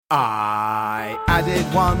I added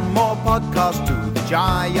one more podcast to the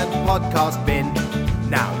giant podcast bin.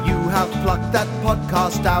 Now you have plucked that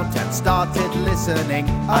podcast out and started listening.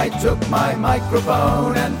 I took my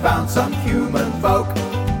microphone and found some human folk.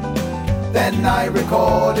 Then I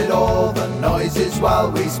recorded all the noises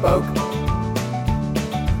while we spoke.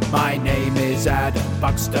 My name is Adam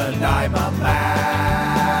Buxton, I'm a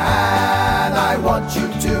man. I want you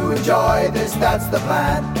to enjoy this, that's the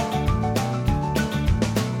plan.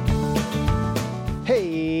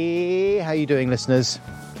 Hey, how you doing, listeners?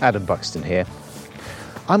 Adam Buxton here.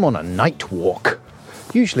 I'm on a night walk.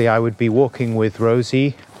 Usually I would be walking with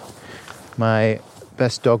Rosie, my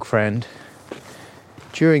best dog friend,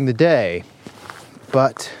 during the day,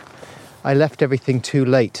 but I left everything too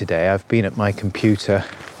late today. I've been at my computer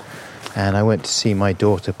and I went to see my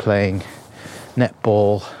daughter playing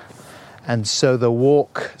netball, and so the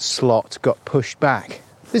walk slot got pushed back.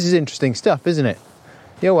 This is interesting stuff, isn't it?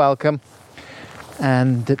 You're welcome.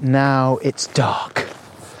 And now it's dark.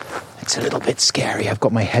 It's a little bit scary. I've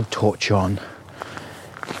got my head torch on.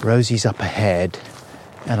 Rosie's up ahead,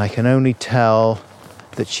 and I can only tell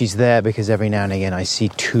that she's there because every now and again I see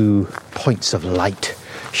 2 points of light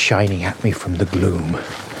shining at me from the gloom.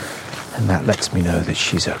 And that lets me know that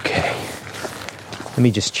she's okay. Let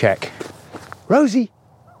me just check. Rosie!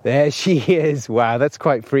 There she is. Wow, that's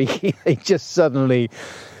quite freaky. They just suddenly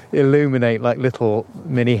illuminate like little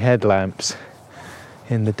mini headlamps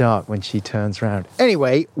in the dark when she turns round.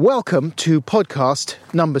 Anyway, welcome to podcast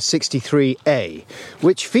number 63A,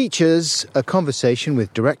 which features a conversation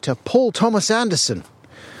with director Paul Thomas Anderson.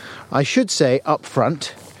 I should say up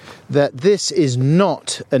front that this is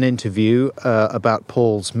not an interview about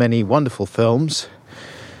Paul's many wonderful films,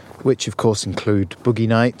 which of course include Boogie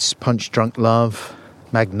Nights, Punch Drunk Love,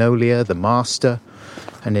 Magnolia, The Master,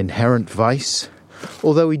 and Inherent Vice.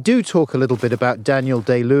 Although we do talk a little bit about Daniel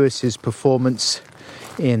Day-Lewis's performance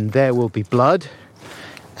in There Will Be Blood,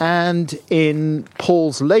 and in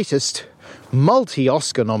Paul's latest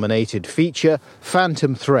multi-Oscar nominated feature,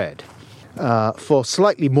 Phantom Thread. For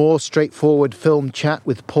slightly more straightforward film chat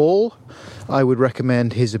with Paul, I would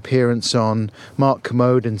recommend his appearance on Mark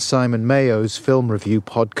Commode and Simon Mayo's film review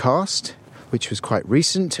podcast, which was quite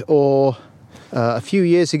recent, or a few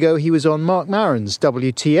years ago he was on Mark Maron's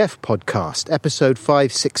WTF podcast, episode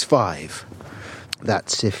 565.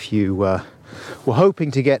 That's if you were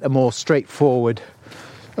hoping to get a more straightforward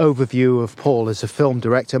overview of Paul as a film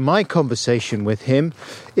director. My conversation with him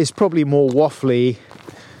is probably more waffly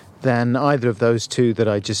than either of those two that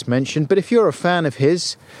I just mentioned. But if you're a fan of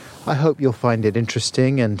his, I hope you'll find it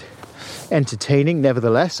interesting and entertaining.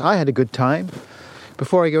 Nevertheless, I had a good time.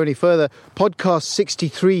 Before I go any further, podcast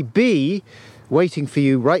 63B, waiting for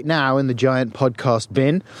you right now in the giant podcast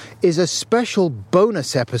bin, is a special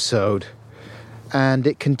bonus episode. And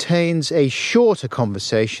it contains a shorter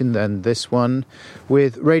conversation than this one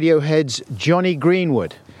with Radiohead's Johnny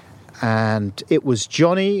Greenwood. And it was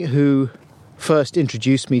Johnny who first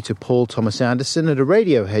introduced me to Paul Thomas Anderson at a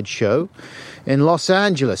Radiohead show in Los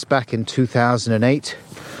Angeles back in 2008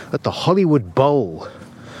 at the Hollywood Bowl,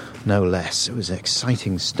 no less. It was an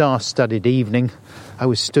exciting star-studded evening. I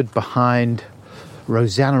was stood behind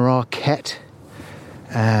Rosanna Arquette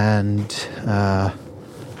and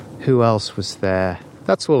who else was there?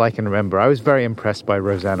 That's all I can remember. I was very impressed by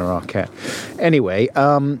Rosanna Arquette. Anyway,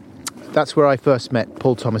 that's where I first met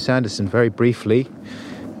Paul Thomas Anderson, very briefly.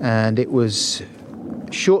 And it was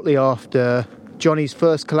shortly after Johnny's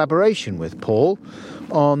first collaboration with Paul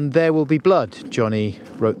on There Will Be Blood. Johnny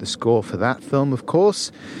wrote the score for that film, of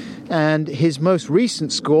course. And his most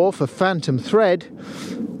recent score for Phantom Thread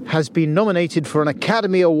has been nominated for an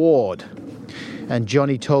Academy Award. And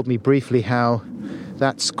Johnny told me briefly how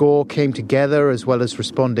that score came together, as well as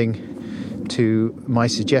responding to my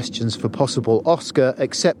suggestions for possible Oscar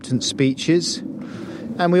acceptance speeches.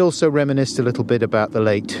 And we also reminisced a little bit about the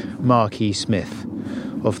late Mark E. Smith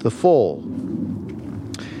of The Fall.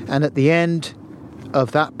 And at the end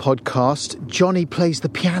of that podcast, Johnny plays the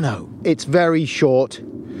piano. It's very short,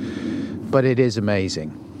 but it is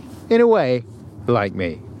amazing. In a way, like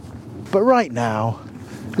me. But right now,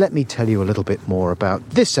 let me tell you a little bit more about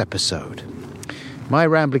this episode. My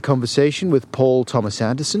rambly conversation with Paul Thomas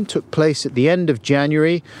Anderson took place at the end of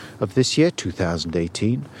January of this year,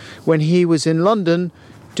 2018, when he was in London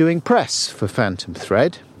doing press for Phantom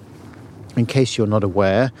Thread. In case you're not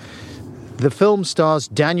aware, the film stars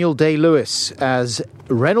Daniel Day-Lewis as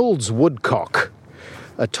Reynolds Woodcock,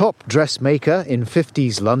 a top dressmaker in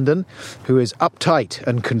 50s London who is uptight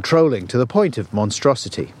and controlling to the point of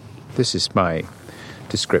monstrosity. This is my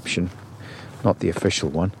description, not the official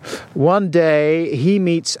one. One day he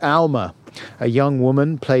meets Alma, a young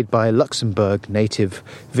woman played by Luxembourg native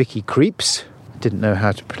Vicky Creeps. Didn't know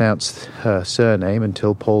how to pronounce her surname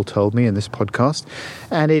until Paul told me in this podcast.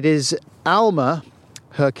 And it is Alma,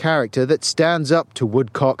 her character, that stands up to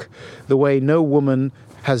Woodcock the way no woman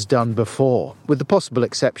has done before, with the possible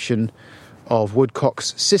exception of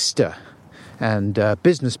Woodcock's sister and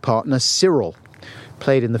business partner Cyril,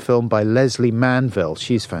 played in the film by Leslie Manville.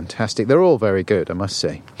 She's fantastic. They're all very good, I must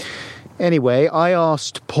say. Anyway, I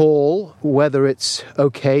asked Paul whether it's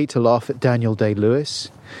okay to laugh at Daniel Day-Lewis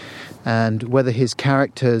and whether his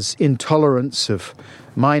character's intolerance of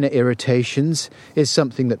minor irritations is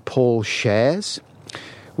something that Paul shares.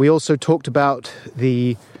 We also talked about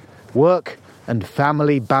the work and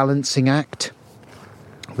family balancing act.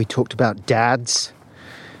 We talked about dads.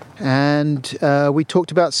 And we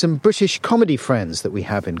talked about some British comedy friends that we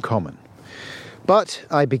have in common. But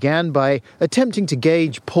I began by attempting to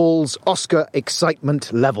gauge Paul's Oscar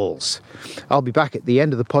excitement levels. I'll be back at the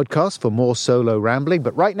end of the podcast for more solo rambling,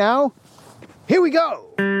 but right now, here we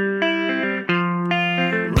go!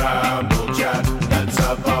 Ramble chat, let's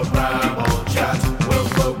have a ramble chat. We'll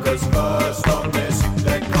focus first on this,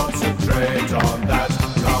 then concentrate on that.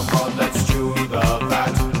 Come on, let's chew the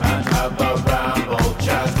fat and have a ramble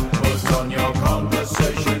chat. Put on your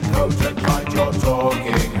conversation coat and find your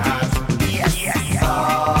talking hat. Yes, yes, yes.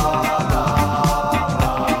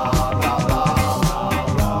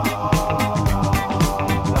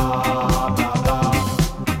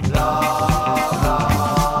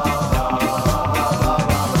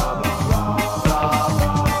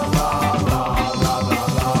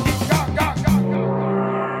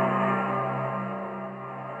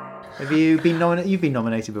 Have you been nominated? You've been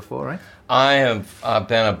nominated before, right? I have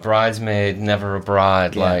been a bridesmaid, never a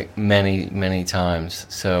bride, Yeah. like many, many times.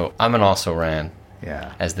 So I'm an also-ran,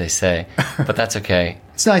 Yeah. as they say. But that's okay.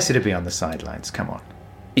 It's nicer to be on the sidelines, come on.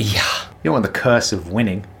 Yeah. You don't want the curse of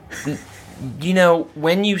winning. You know,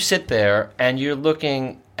 when you sit there and you're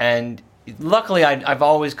looking, and luckily I've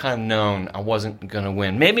always kind of known I wasn't going to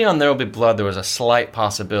win. Maybe on There Will Be Blood there was a slight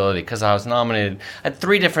possibility because I was nominated. I had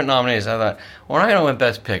 3 different nominees. I thought, well, we're not going to win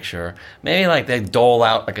Best Picture. Maybe like they dole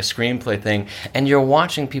out like a screenplay thing, and you're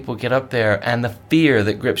watching people get up there, and the fear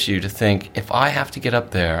that grips you to think, if I have to get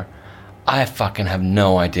up there, I fucking have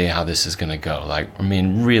no idea how this is going to go. Like, I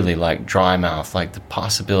mean, really, like, dry mouth. Like, the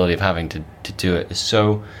possibility of having to do it is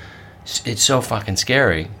so... It's so fucking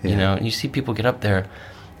scary, you know? And you see people get up there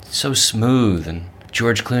so smooth, and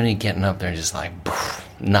George Clooney getting up there just like, poof,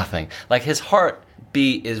 nothing. Like, his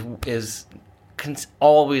heartbeat is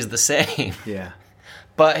always the same. Yeah.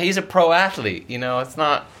 But he's a pro athlete, you know? It's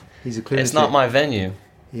not... It's not my venue.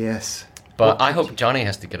 Yes. But I hope Johnny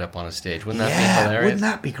has to get up on a stage. Wouldn't that be hilarious? Wouldn't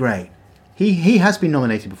that be great? He has been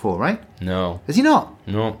nominated before, right? No. Has he not?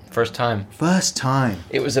 No. First time. First time.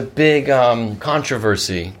 It was a big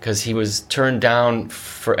controversy because he was turned down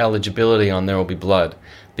for eligibility on There Will Be Blood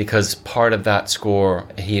because part of that score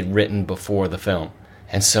he had written before the film.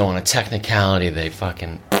 And so on a technicality, they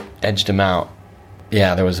fucking edged him out.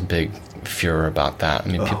 Yeah, there was a big furor about that. I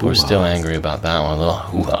mean, people were still angry about that one. A little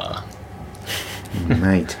hoo-ha.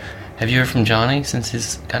 Mate. Have you heard from Johnny since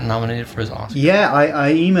he's got nominated for his Oscar? Yeah,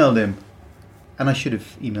 I emailed him. And I should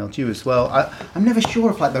have emailed you as well. I'm never sure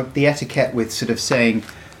if like the etiquette with sort of saying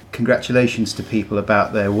congratulations to people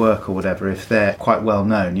about their work or whatever, if they're quite well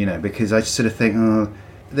known, you know, because I just sort of think, oh,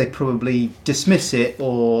 they probably dismiss it,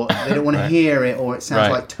 or they don't want to hear it, or it sounds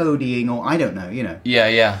like toadying, or I don't know, you know. Yeah,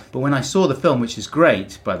 yeah. But when I saw the film, which is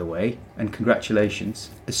great, by the way, and congratulations,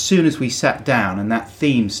 as soon as we sat down and that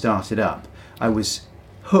theme started up, I was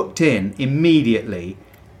hooked in immediately.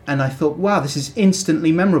 And I thought, wow, this is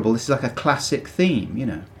instantly memorable. This is like a classic theme, you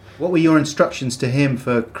know. What were your instructions to him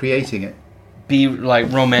for creating it? Be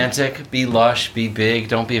like romantic, be lush, be big,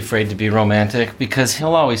 don't be afraid to be romantic. Because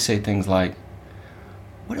he'll always say things like,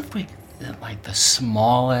 what if we did like the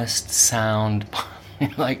smallest sound?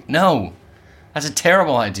 Like, no, that's a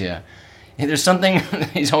terrible idea. There's something,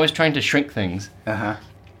 he's always trying to shrink things.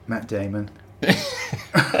 Matt Damon.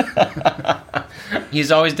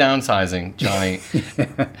 He's always downsizing, Johnny.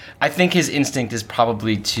 I think his instinct is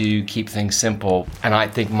probably to keep things simple, and I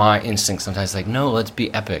think my instinct sometimes is like, no, let's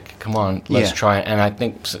be epic. Come on, let's try it. And I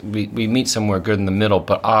think we meet somewhere good in the middle,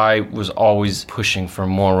 but I was always pushing for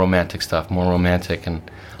more romantic stuff, more romantic, and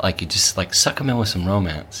like you just like suck him in with some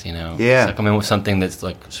romance, you know? Yeah. Suck him in with something that's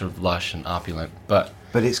like sort of lush and opulent. But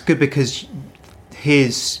it's good because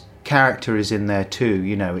his character is in there too,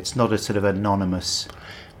 you know, it's not a sort of anonymous...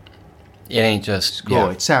 It ain't just score.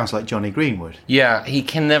 It sounds like Johnny Greenwood. Yeah, he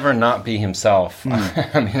can never not be himself.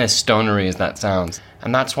 I mean, as stonery as that sounds.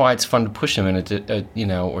 And that's why it's fun to push him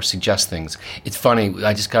or suggest things. It's funny,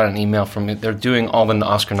 I just got an email from him. They're doing all the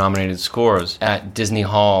Oscar-nominated scores at Disney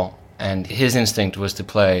Hall, and his instinct was to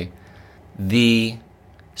play the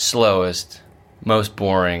slowest, most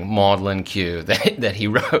boring Maudlin cue that he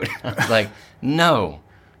wrote. I was like, no,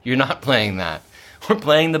 you're not playing that. We're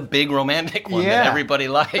playing the big romantic one that everybody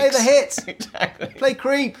likes. Play the hits. Exactly. Play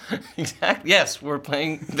Creep. Exactly. Yes, we're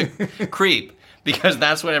playing the Creep. Because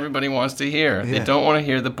that's what everybody wants to hear. Yeah. They don't want to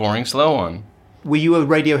hear the boring, slow one. Were you a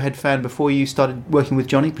Radiohead fan before you started working with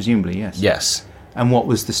Johnny? Presumably, yes. Yes. And what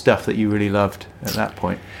was the stuff that you really loved at that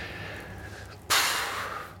point?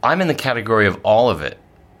 I'm in the category of all of it.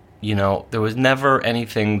 There was never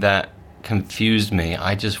anything that confused me.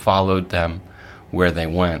 I just followed them where they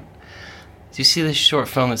went. Do you see this short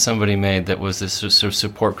film that somebody made that was this sort of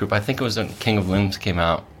support group? I think it was when King of Limbs came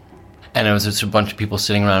out. And it was just a bunch of people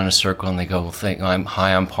sitting around in a circle, and they go,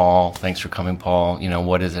 "Hi, I'm Paul. Thanks for coming, Paul.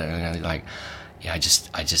 What is it?" And they're like, "Yeah, I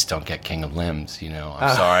just don't get King of Limbs.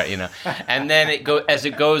 I'm sorry. And then as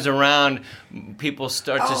it goes around, people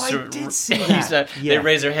start to sort of, I did see that. They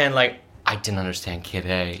raise their hand like, "I didn't understand Kid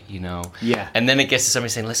A. Yeah. And then it gets to somebody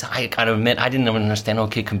saying, "Listen, I gotta admit, I didn't understand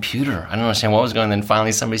OK Computer. I don't understand what was going on." And then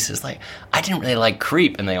finally somebody says, like, "I didn't really like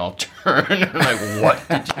Creep," and they all turn. I'm like, "What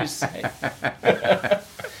did you say?"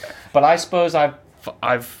 But I suppose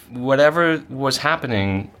I've whatever was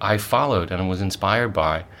happening, I followed and was inspired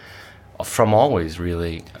by from always,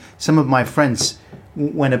 really. Some of my friends,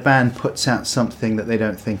 when a band puts out something that they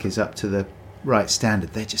don't think is up to the right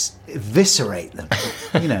standard, they just eviscerate them.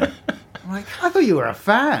 I'm like, I thought you were a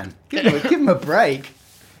fan. Give them a break.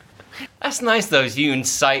 That's nice, though, is you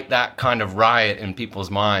incite that kind of riot in people's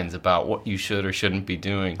minds about what you should or shouldn't be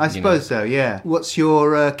doing. I suppose so, yeah. What's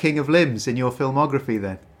your King of Limbs in your filmography,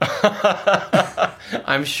 then?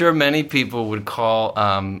 I'm sure many people would call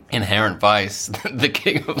Inherent Vice the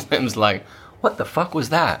King of Limbs, like, what the fuck was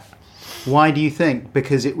that? Why do you think?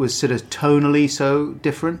 Because it was sort of tonally so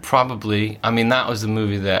different? Probably. I mean, that was the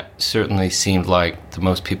movie that certainly seemed like the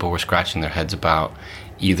most people were scratching their heads about,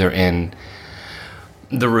 either in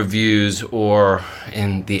the reviews or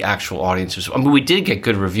in the actual audiences. I mean, we did get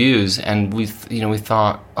good reviews, and we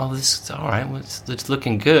thought, oh, this is all right, well, it's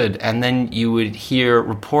looking good. And then you would hear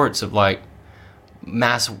reports of like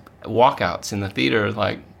mass walkouts in the theater,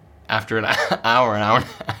 like after an hour and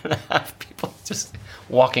a half, people just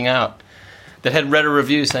walking out that had read a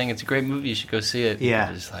review saying it's a great movie, you should go see it.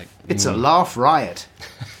 Yeah, just like it's a laugh riot.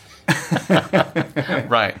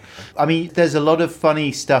 Right. I mean, there's a lot of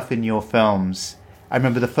funny stuff in your films. I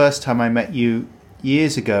remember the first time I met you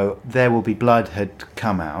years ago, There Will Be Blood had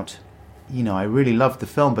come out. I really loved the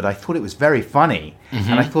film, but I thought it was very funny.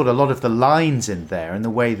 Mm-hmm. And I thought a lot of the lines in there and the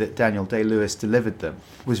way that Daniel Day-Lewis delivered them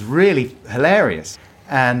was really hilarious.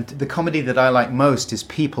 And the comedy that I like most is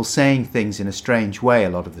people saying things in a strange way a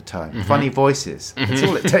lot of the time. Mm-hmm. Funny voices. Mm-hmm. That's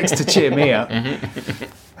all it takes to cheer me up. Mm-hmm.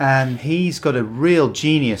 And he's got a real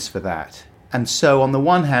genius for that. And so on the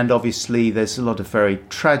one hand, obviously, there's a lot of very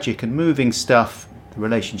tragic and moving stuff. The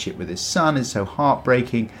relationship with his son is so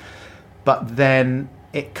heartbreaking. But then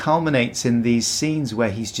it culminates in these scenes where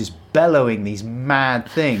he's just bellowing these mad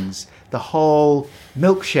things. The whole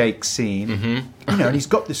milkshake scene, mm-hmm. And he's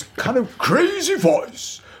got this kind of crazy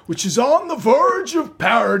voice, which is on the verge of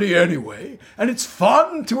parody anyway, and it's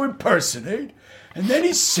fun to impersonate. And then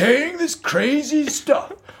he's saying this crazy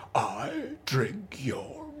stuff. I drink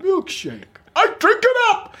your milkshake. I drink it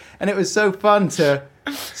up! And it was so fun to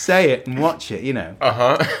say it and watch it,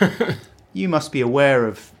 Uh-huh. You must be aware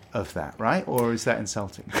of that, right? Or is that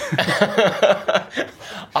insulting?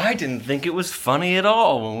 I didn't think it was funny at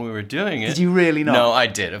all when we were doing it. Did you really not? No, I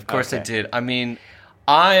did. Of course I did. I mean,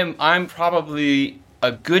 I'm probably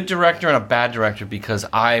a good director and a bad director because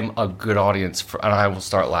I'm a good audience and I will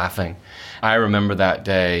start laughing. I remember that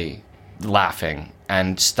day laughing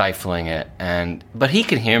and stifling it, but he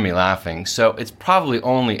can hear me laughing, so it's probably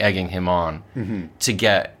only egging him on to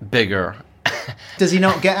get bigger. Does he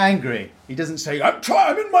not get angry? He doesn't say,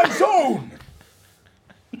 I'm in my zone.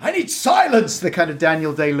 I need silence. The kind of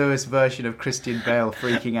Daniel Day-Lewis version of Christian Bale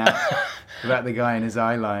freaking out about the guy in his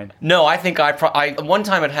eye line. No, I think one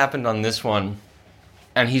time it happened on this one,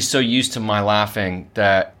 and he's so used to my laughing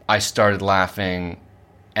that I started laughing,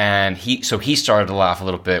 and he started to laugh a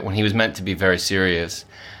little bit when he was meant to be very serious.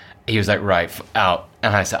 He was like, right, out.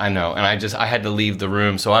 And I said, I know. And I had to leave the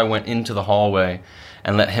room, so I went into the hallway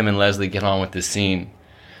and let him and Leslie get on with this scene.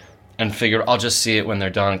 And figured I'll just see it when they're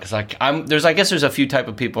done, because I guess there's a few type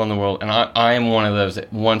of people in the world, and I am one of those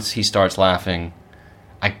that once he starts laughing,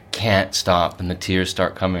 I can't stop, and the tears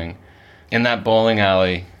start coming. In that bowling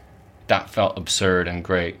alley, that felt absurd and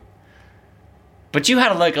great. But you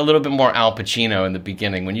had like a little bit more Al Pacino in the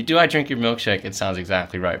beginning. When you do I Drink Your Milkshake, it sounds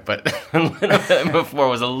exactly right. But a little bit before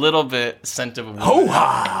was a little bit Scent of a Woman.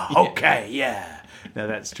 Hoo-ha! Okay, yeah. No,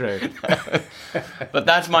 that's true. But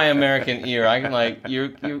that's my American ear. I can like,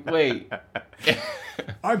 you wait.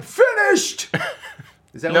 I'm finished!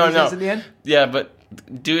 Is that what he says at the end? Yeah, but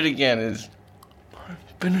do it again. I'm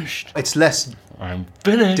finished. It's less I'm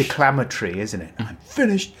finished. declamatory, isn't it? I'm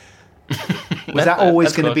finished. Was that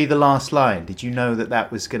always going to be the last line? Did you know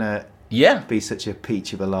that was going to be such a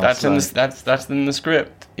peach of a last line? That's in the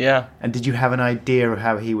script, yeah. And did you have an idea of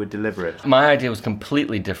how he would deliver it? My idea was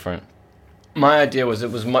completely different. My idea was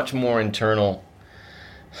it was much more internal,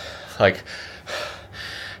 like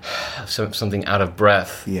something out of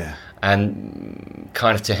breath. Yeah. And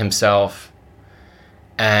kind of to himself.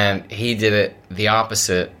 And he did it the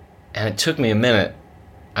opposite. And it took me a minute.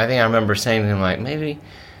 I think I remember saying to him, like, maybe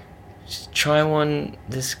just try one.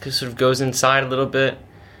 This sort of goes inside a little bit.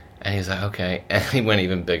 And he was like, okay. And he went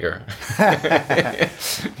even bigger.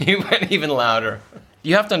 He went even louder.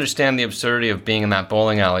 You have to understand the absurdity of being in that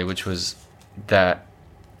bowling alley, which was that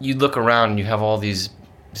you look around and you have all these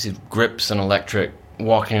grips and electric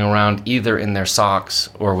walking around either in their socks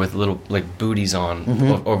or with little like booties on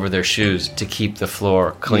over their shoes to keep the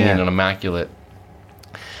floor clean and immaculate.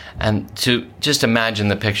 And to just imagine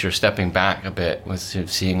the picture stepping back a bit with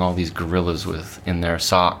seeing all these gorillas in their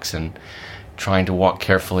socks and trying to walk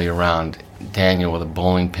carefully around Daniel with a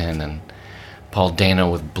bowling pin and Paul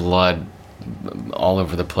Dano with blood all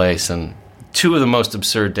over the place, and two of the most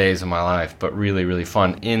absurd days of my life, but really, really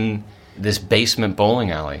fun in this basement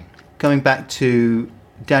bowling alley. Going back to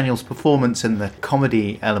Daniel's performance and the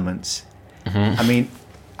comedy elements, I mean,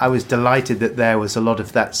 I was delighted that there was a lot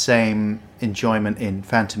of that same enjoyment in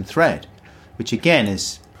Phantom Thread, which again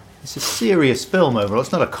it's a serious film overall.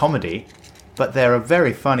 It's not a comedy, but there are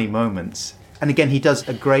very funny moments. And again, he does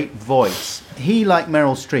a great voice. He, like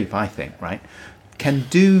Meryl Streep, I think, right, can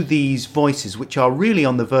do these voices which are really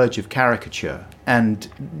on the verge of caricature, and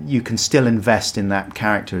you can still invest in that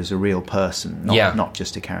character as a real person, not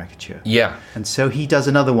just a caricature. Yeah. And so he does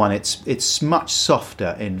another one. It's much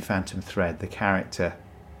softer in Phantom Thread, the character.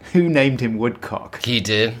 Who named him Woodcock? He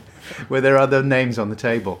did. Were there other names on the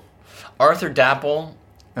table? Arthur Dapple,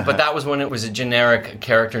 but that was when it was a generic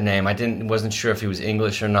character name. Wasn't sure if he was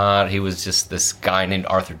English or not. He was just this guy named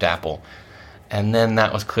Arthur Dapple. And then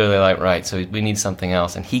that was clearly like, right, so we need something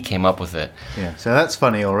else. And he came up with it. Yeah, so that's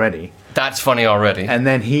funny already. That's funny already. And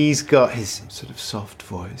then he's got his sort of soft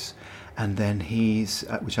voice. And then he's,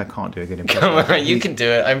 which I can't do a good impression. You can do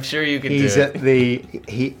it. I'm sure you can do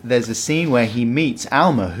it. There's a scene where he meets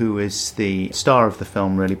Alma, who is the star of the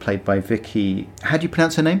film, really, played by Vicky. How do you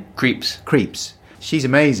pronounce her name? Creeps. She's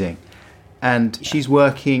amazing. And she's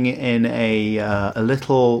working in a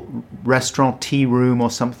little restaurant tea room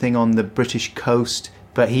or something on the British coast,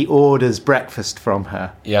 but he orders breakfast from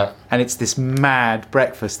her. Yeah. And it's this mad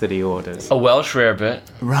breakfast that he orders. A Welsh rarebit.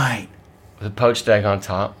 Right. With a poached egg on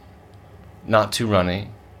top. Not too runny.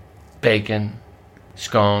 Bacon.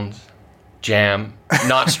 Scones. Jam.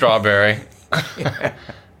 Not strawberry.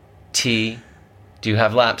 Tea. Do you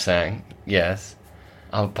have lapsang? Yes.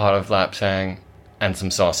 A pot of lapsang. And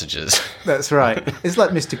some sausages. That's right. It's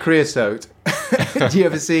like Mr. Creosote. Do you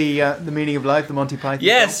ever see The Meaning of Life, the Monty Python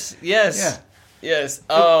Yes, film? yes. Yeah. Yes.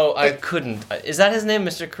 Oh, I couldn't. Is that his name,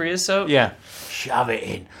 Mr. Creosote? Yeah. Shove it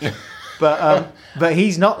in. But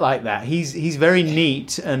he's not like that. He's very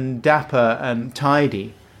neat and dapper and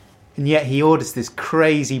tidy. And yet he orders this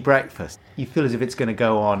crazy breakfast. You feel as if it's going to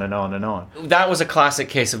go on and on and on. That was a classic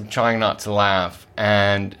case of trying not to laugh.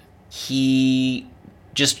 And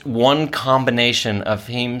just one combination of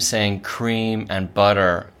him saying cream and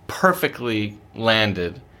butter perfectly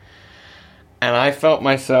landed. And I felt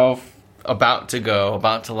myself about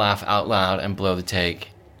to laugh out loud and blow the take.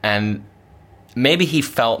 And maybe he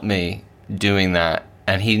felt me doing that,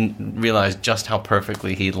 and he realized just how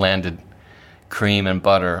perfectly he landed cream and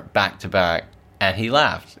butter back to back, and he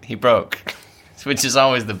laughed. He broke, which is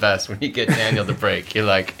always the best when you get Daniel to break. You're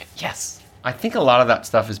like, yes. I think a lot of that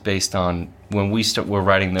stuff is based on when were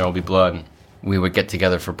writing There'll Be Blood, we would get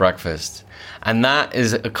together for breakfast. And that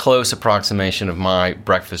is a close approximation of my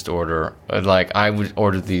breakfast order. Like, I would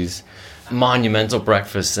order these monumental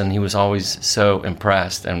breakfasts, and he was always so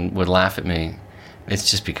impressed and would laugh at me.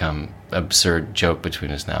 It's just become an absurd joke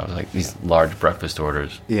between us now. Like these large breakfast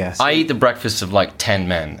orders. Yes. I eat the breakfasts of like 10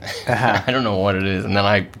 men. I don't know what it is, and then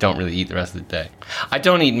I don't really eat the rest of the day. I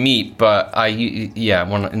don't eat meat, but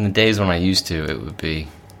in the days when I used to, it would be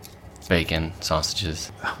bacon, sausages.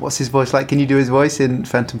 What's his voice like? Can you do his voice in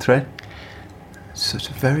Phantom Thread? sort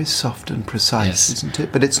of very soft and precise, Yes. isn't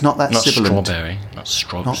it? But it's not that Not sibilant. strawberry. Not Not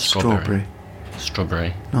strawberry. strawberry.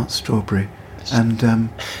 Strawberry. Not strawberry. And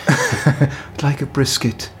I'd like a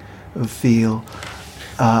brisket of veal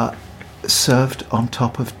served on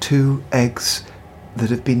top of 2 eggs that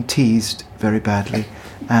have been teased very badly,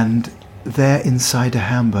 and they're inside a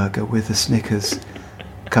hamburger with a Snickers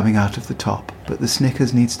coming out of the top. But the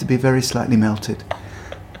Snickers needs to be very slightly melted.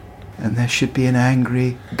 And there should be an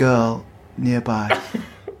angry girl nearby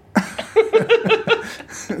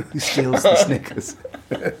who steals the Snickers.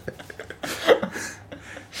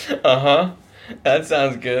 That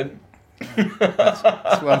sounds good.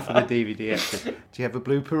 That's one for the DVD extra. Do you have a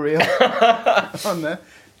blooper reel on there?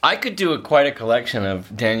 I could do quite a collection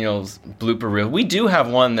of Daniel's blooper reel. We do have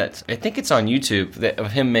one that's, I think it's on YouTube,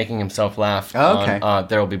 of him making himself laugh on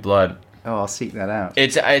There'll Be Blood. Oh, I'll seek that out.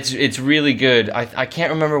 It's really good. I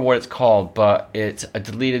can't remember what it's called, but it's a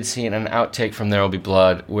deleted scene, an outtake from There'll Be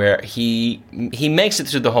Blood, where he makes it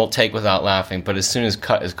through the whole take without laughing, but as soon as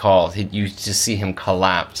cut is called, you just see him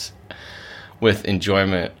collapse with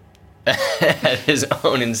enjoyment at his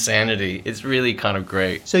own insanity. It's really kind of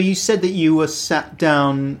great. So you said that you were sat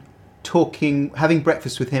down talking, having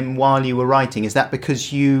breakfast with him while you were writing. Is that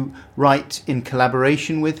because you write in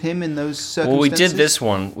collaboration with him in those circumstances? Well,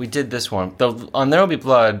 we did this one. On There'll Be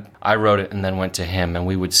Blood, I wrote it and then went to him, and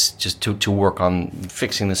we would just to work on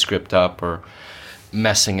fixing the script up or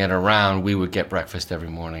messing it around. We would get breakfast every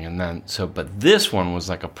morning, and then but this one was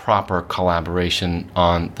like a proper collaboration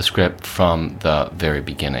on the script from the very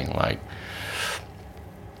beginning. Like,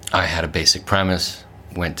 I had a basic premise,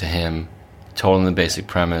 went to him, told him the basic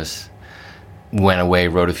premise, went away,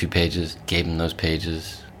 wrote a few pages, gave him those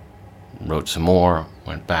pages, wrote some more,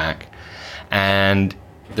 went back, and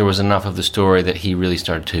there was enough of the story that he really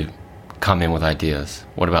started to come in with ideas.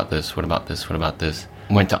 What about this? What about this? What about this?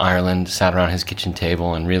 Went to Ireland, sat around his kitchen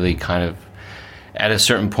table, and really kind of, at a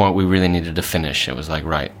certain point, we really needed to finish. It was like,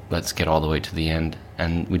 right, let's get all the way to the end.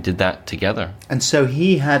 And we did that together. And so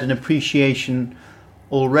he had an appreciation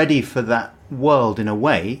already for that world in a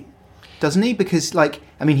way, doesn't he? Because,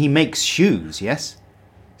 he makes shoes, yes?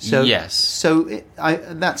 So, yes. So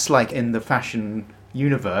that's like in the fashion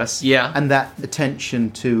universe. Yeah. And that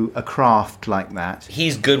attention to a craft like that.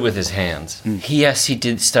 He's good with his hands. He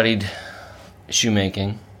studied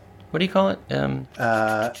shoemaking. What do you call it?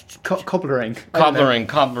 Cobblering.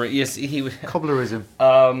 Cobbling. Yes, he was.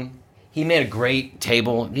 Cobblerism. He made a great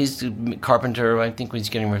table. He's a carpenter. I think he's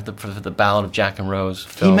getting ready for the Ballad of Jack and Rose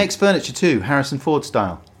film. He makes furniture too, Harrison Ford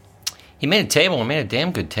style. He made a table. He made a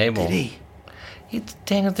damn good table. Did he? He's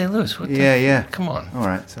Daniel Day-Lewis. Yeah. Come on. All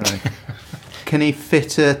right, sorry. Can he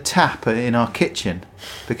fit a tap in our kitchen?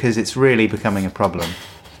 Because it's really becoming a problem.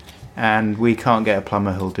 And we can't get a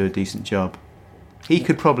plumber who'll do a decent job. He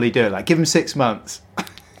could probably do it. Like, give him 6 months.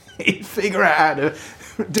 He'd figure out how to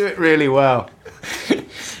do it really well.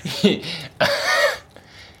 He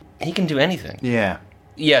can do anything. Yeah.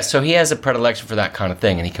 Yeah, so he has a predilection for that kind of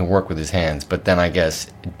thing, and he can work with his hands. But then I guess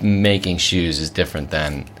making shoes is different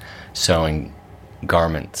than sewing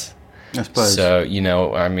garments. I suppose. So,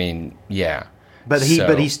 yeah. But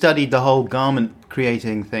he studied the whole garment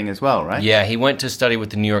creating thing as well, right? Yeah, he went to study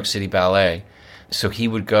with the New York City Ballet. So he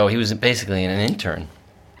would go, he was basically an intern,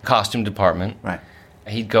 costume department. Right.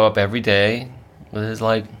 He'd go up every day with his,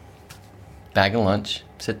 bag of lunch,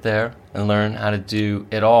 sit there and learn how to do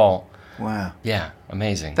it all. Wow. Yeah,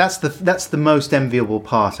 amazing. That's the most enviable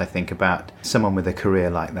part, I think, about someone with a career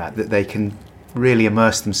like that they can really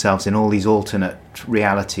immerse themselves in all these alternate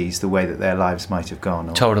realities the way that their lives might have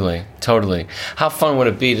gone. Totally. How fun would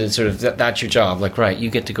it be to sort of, that's your job, right, you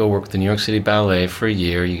get to go work with the New York City Ballet for a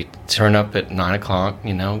year, you get to turn up at 9 o'clock,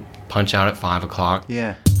 punch out at 5 o'clock.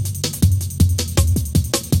 Yeah.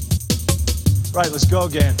 Right, let's go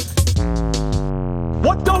again.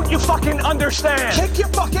 What don't you fucking understand? Kick your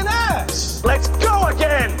fucking ass! Let's go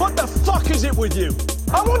again! What the fuck is it with you?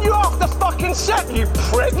 I want you off the fucking set, you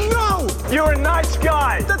prick! No! You're a nice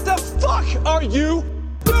guy! The fuck are you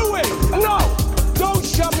doing? No! Don't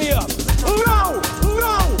shut me up! No!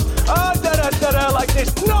 Da-da-da-da like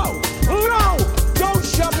this. No! Don't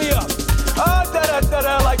shut me up!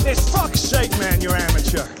 Da-da-da-da like this. Fuck's sake, man, you're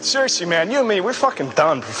amateur. Seriously, man, you and me, we're fucking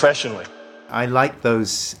done professionally. I like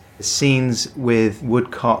those scenes with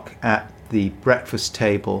Woodcock at the breakfast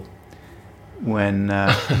table when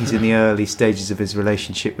he's in the early stages of his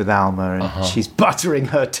relationship with Alma, and she's buttering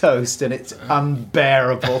her toast, and it's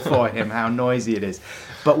unbearable for him how noisy it is.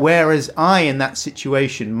 But whereas I, in that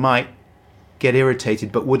situation, might get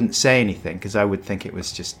irritated but wouldn't say anything because I would think it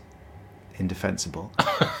was just indefensible,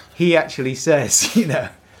 he actually says,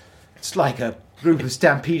 it's like a group of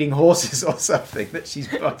stampeding horses or something that she's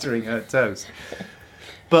buttering her toast.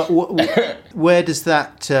 But where does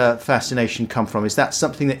that fascination come from? Is that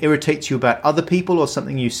something that irritates you about other people, or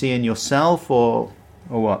something you see in yourself, or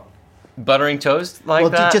what? Buttering toast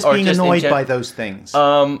like that? Well, just being annoyed by those things.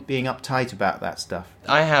 Being uptight about that stuff.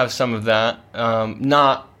 I have some of that.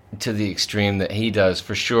 Not to the extreme that he does,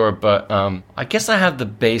 for sure, but I guess I have the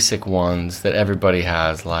basic ones that everybody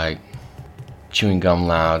has, like chewing gum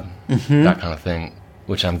loud, that kind of thing,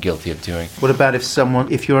 which I'm guilty of doing. What about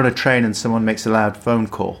if you're on a train and someone makes a loud phone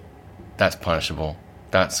call? That's punishable.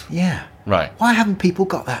 That's... Yeah. Right. Why haven't people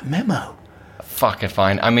got that memo? Fuck if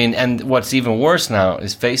I... I mean, and what's even worse now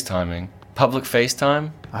is FaceTiming. Public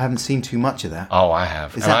FaceTime. I haven't seen too much of that. Oh, I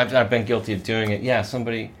have. I've been guilty of doing it. Yeah,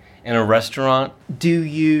 somebody in a restaurant. Do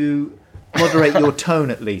you moderate your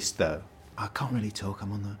tone at least, though? I can't really talk.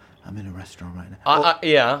 I'm in a restaurant right now.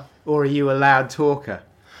 Yeah. Or are you a loud talker?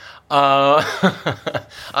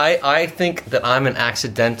 I think that I'm an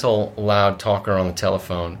accidental loud talker on the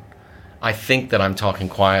telephone. I think that I'm talking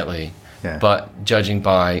quietly, but judging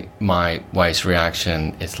by my wife's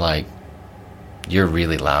reaction, it's like, you're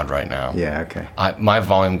really loud right now. Yeah, okay. My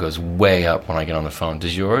volume goes way up when I get on the phone.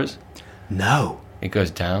 Does yours? No. It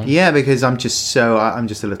goes down? Yeah, because I'm just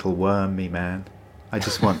a little wormy man. I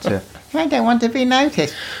just want to... I don't want to be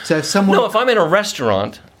noticed. So if someone... No, if I'm in a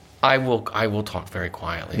restaurant, I will talk very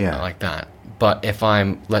quietly, like that. But if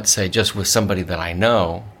I'm, let's say, just with somebody that I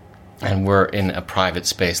know, and we're in a private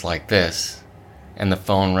space like this, and the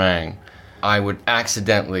phone rang, I would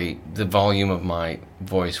accidentally, the volume of my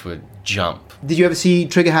voice would jump. Did you ever see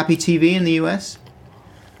Trigger Happy TV in the US?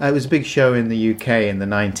 It was a big show in the UK in the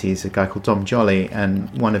 90s, a guy called Dom Jolly, and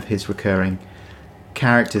one of his recurring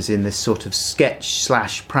characters in this sort of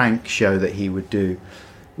sketch/prank show that he would do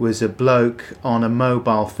was a bloke on a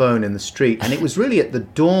mobile phone in the street, and it was really at the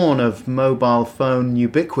dawn of mobile phone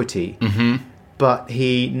ubiquity, but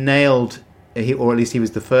he nailed, or at least he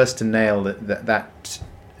was the first to nail that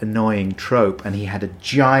annoying trope, and he had a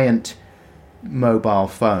giant mobile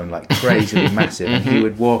phone, like crazily massive, and he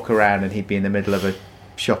would walk around and he'd be in the middle of a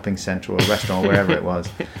shopping centre or a restaurant or wherever it was,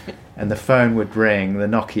 and the phone would ring, the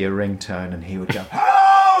Nokia ringtone, and he would go,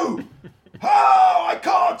 "Hello! Oh, I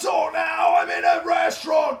can't talk now, I'm in a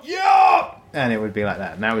restaurant, yeah!" And it would be like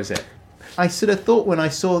that, and that was it. I sort of thought when I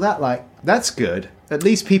saw that, like, that's good. At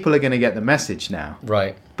least people are going to get the message now.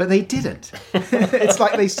 Right. But they didn't. It's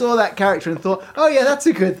like they saw that character and thought, oh yeah, that's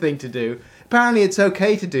a good thing to do. Apparently it's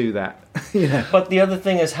okay to do that. You know? But the other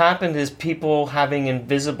thing has happened is people having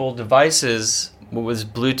invisible devices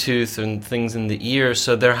with Bluetooth and things in the ear,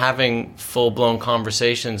 so they're having full-blown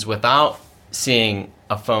conversations without seeing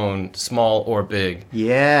a phone, small or big.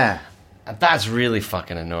 Yeah. That's really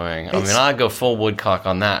fucking annoying. I mean, I'd go full woodcock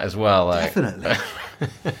on that as well. Like. Definitely.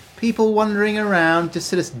 People wandering around, just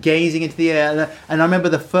sort of gazing into the air. And I remember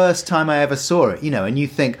the first time I ever saw it, you know, and you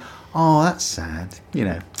think, oh, that's sad. You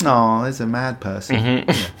know, oh, there's a mad person. You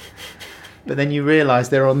know. But then you realise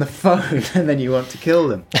they're on the phone and then you want to kill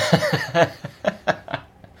them.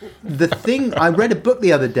 The thing, I read a book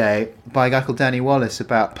the other day by a guy called Danny Wallace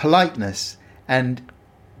about politeness, and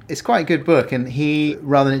it's quite a good book, and he,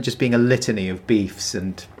 rather than it just being a litany of beefs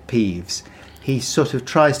and peeves, he sort of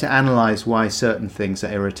tries to analyse why certain things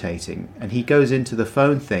are irritating, and he goes into the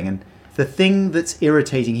phone thing, and the thing that's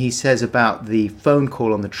irritating, he says, about the phone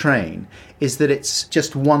call on the train is that it's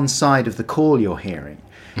just one side of the call you're hearing.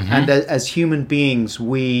 And as human beings,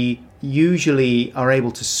 we usually are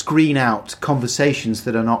able to screen out conversations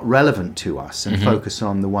that are not relevant to us and focus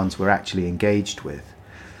on the ones we're actually engaged with.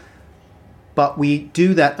 But we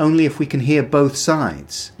do that only if we can hear both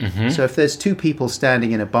sides. So if there's two people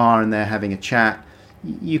standing in a bar and they're having a chat,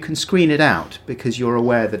 you can screen it out because you're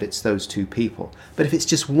aware that it's those two people. But if it's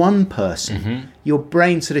just one person, your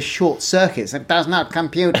brain sort of short circuits. It does not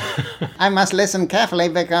compute. I must listen carefully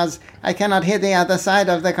because I cannot hear the other side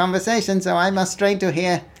of the conversation, so I must strain to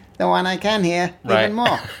hear the one I can hear even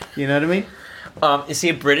more. You know what I mean? Is he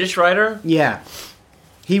a British writer? Yeah.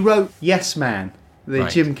 He wrote Yes Man, the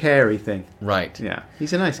Right. Jim Carrey thing. Right. Yeah.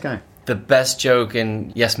 He's a nice guy. The best joke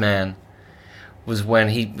in Yes Man was when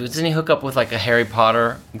didn't he hook up with like a Harry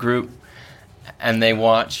Potter group, and they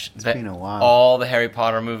watch been a while. all the Harry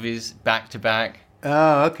Potter movies back to back.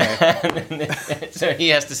 Oh, okay. So he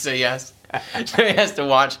has to say yes. So he has to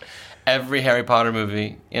watch every Harry Potter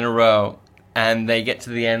movie in a row, and they get to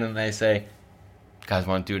the end and they say, "Guys,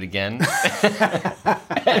 want to do it again?"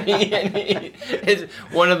 It's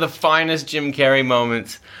one of the finest Jim Carrey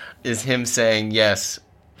moments is him saying yes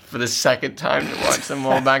for the second time to watch them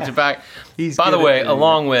all back to back. By the way,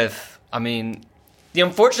 along with, I mean, The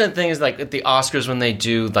unfortunate thing is, like, at the Oscars, when they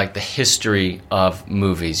do, like, the history of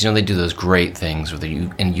movies, you know, they do those great things where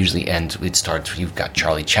and usually ends, it starts, you've got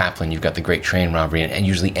Charlie Chaplin, you've got the Great Train Robbery, and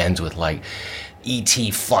usually ends with, like,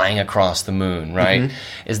 E.T. flying across the moon, right?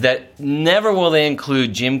 Mm-hmm. Is that never will they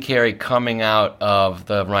include Jim Carrey coming out of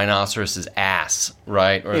the rhinoceros's ass,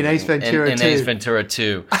 right? Or in Ace Ventura 2. In Ace Ventura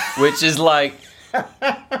 2, which is like...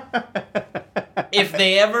 If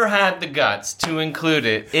they ever had the guts to include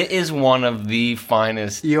it, it is one of the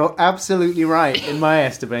finest. You're absolutely right, in my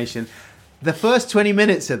estimation. The first 20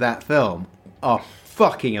 minutes of that film are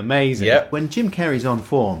fucking amazing. Yep. When Jim Carrey's on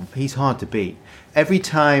form, he's hard to beat. Every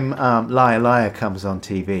time Liar Liar comes on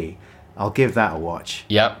TV, I'll give that a watch.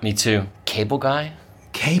 Yep, me too. Cable Guy?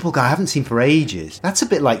 Cable Guy I haven't seen for ages. That's a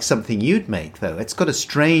bit like something you'd make, though. It's got a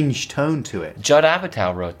strange tone to it. Judd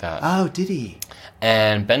Apatow wrote that. Oh, did he?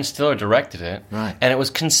 And Ben Stiller directed it. Right. And it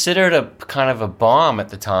was considered a kind of a bomb at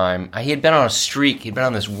the time. He had been on a streak. He'd been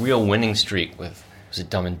on this real winning streak with, was it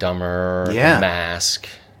Dumb and Dumber, Mask,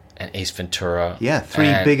 and Ace Ventura. Yeah,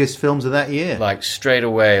 three biggest films of that year. Like, straight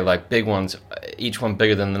away, like, big ones, each one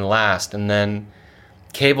bigger than the last. And then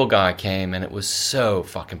Cable Guy came, and it was so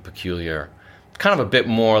fucking peculiar. Kind of a bit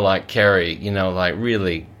more like Carrey, you know, like,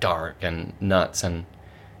 really dark and nuts. And,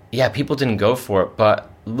 yeah, people didn't go for it, but...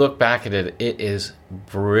 Look back at it, it is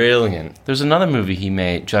brilliant. There's another movie he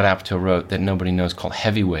made, Judd Apatow wrote, that nobody knows, called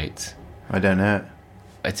Heavyweights. I don't know.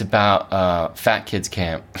 It's about Fat Kids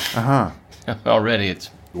Camp. Uh-huh. Already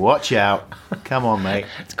it's... Watch out. Come on, mate.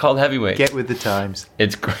 It's called Heavyweights. Get with the times.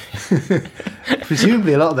 It's great.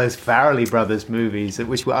 Presumably a lot of those Farrelly Brothers movies,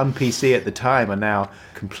 which were un-PC at the time, are now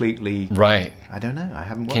completely... Right. I don't know. I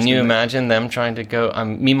haven't watched Can you them. imagine them trying to go...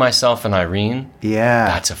 Me, Myself, and Irene? Yeah.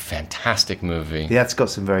 That's a fantastic movie. Yeah, it's got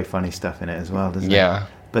some very funny stuff in it as well, doesn't it? Yeah.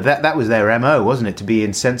 But that was their MO, wasn't it? To be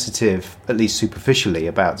insensitive, at least superficially,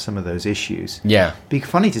 about some of those issues. Yeah. It'd be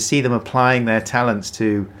funny to see them applying their talents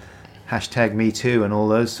to #MeToo and all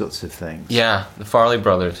those sorts of things. Yeah, the Farley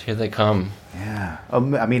brothers, here they come. Yeah.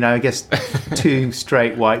 I mean, I guess two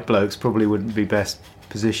straight white blokes probably wouldn't be best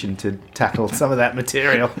positioned to tackle some of that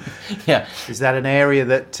material. Yeah. Is that an area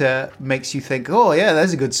that makes you think, oh, yeah,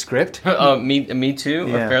 there's a good script? Me Too?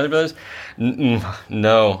 Yeah. Or Farley Brothers?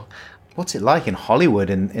 No. What's it like in Hollywood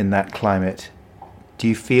in that climate? Do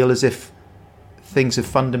you feel as if things have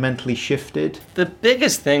fundamentally shifted? The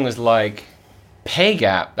biggest thing was, like, pay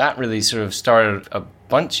gap. That really sort of started a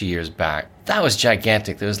bunch of years back. That was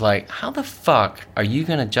gigantic. There was like, how the fuck are you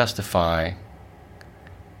going to justify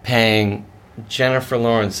paying Jennifer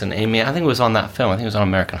Lawrence and Amy? I think it was on that film. I think it was on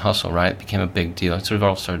American Hustle, right? It became a big deal. It sort of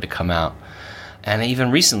all started to come out. And even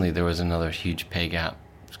recently, there was another huge pay gap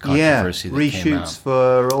controversy that came out. Reshoots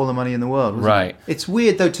for All the Money in the World, wasn't Right. it? It's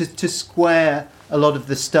weird, though, to square a lot of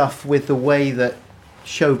the stuff with the way that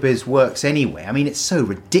showbiz works anyway. I mean, it's so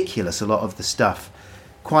ridiculous, a lot of the stuff,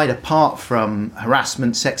 quite apart from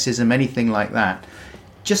harassment, sexism, anything like that.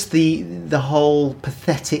 Just the whole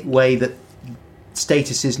pathetic way that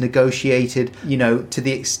status is negotiated, you know, to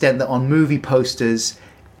the extent that on movie posters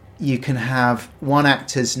you can have one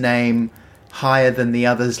actor's name higher than the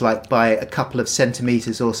others, like by a couple of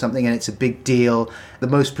centimetres or something, and it's a big deal. The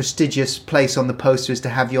most prestigious place on the poster is to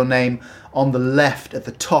have your name on the left at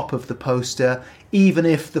the top of the poster, even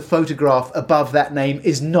if the photograph above that name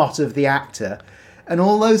is not of the actor, and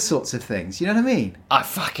all those sorts of things. You know what I mean? I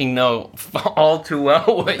fucking know all too well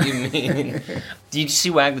what you mean. Did you see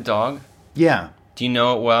Wag the Dog? Yeah. Do you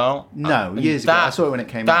know it well? No, years ago. I saw it when it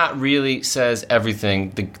came out. That really says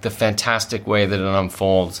everything, the fantastic way that it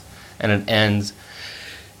unfolds and it ends.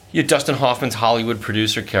 You know, Dustin Hoffman's Hollywood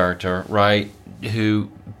producer character, right,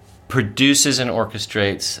 who produces and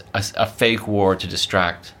orchestrates a fake war to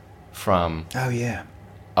distract from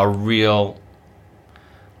a real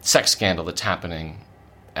sex scandal that's happening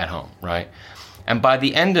at home, right? And by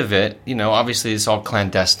the end of it, you know, obviously it's all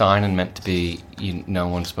clandestine and meant to be, no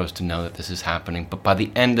one's supposed to know that this is happening. But by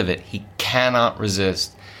the end of it, he cannot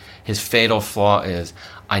resist. His fatal flaw is,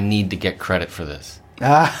 I need to get credit for this.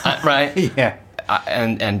 Right? Yeah.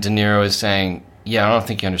 And De Niro is saying, yeah, I don't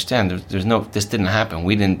think you understand. There's no, this didn't happen.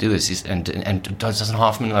 We didn't do this. And Dustin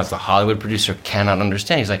Hoffman, as the Hollywood producer, cannot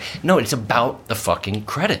understand. He's like, no, it's about the fucking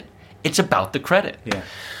credit. It's about the credit. Yeah.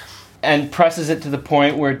 And presses it to the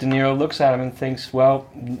point where De Niro looks at him and thinks, well,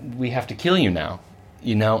 we have to kill you now.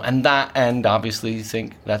 You know, and obviously you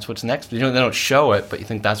think that's what's next. You know, they don't show it, but you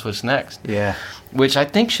think that's what's next. Yeah. Which I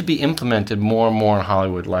think should be implemented more and more in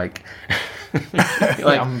Hollywood. Like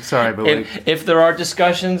I'm sorry, but if there are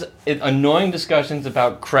discussions, annoying discussions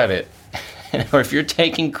about credit, or if you're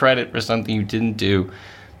taking credit for something you didn't do,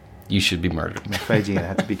 you should be murdered. I'm afraid you're going to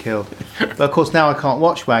have to be killed. But of course, now I can't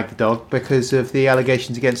watch Wag the Dog because of the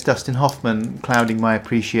allegations against Dustin Hoffman clouding my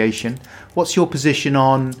appreciation. What's your position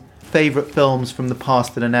on favourite films from the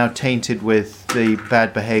past that are now tainted with the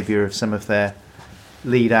bad behaviour of some of their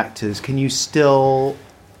lead actors? Can you still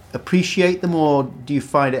appreciate them, or do you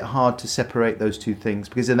find it hard to separate those two things?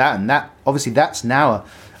 Because of that obviously that's now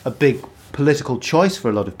a big political choice for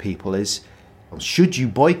a lot of people, is should you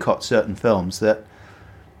boycott certain films that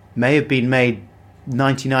may have been made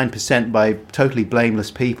 99% by totally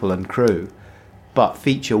blameless people and crew, but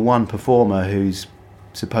feature one performer who's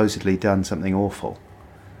supposedly done something awful?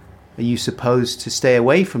 Are you supposed to stay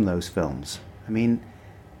away from those films? I mean,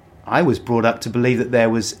 I was brought up to believe that there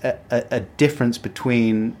was a difference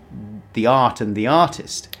between the art and the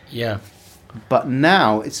artist. Yeah. But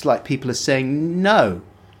now it's like people are saying, no.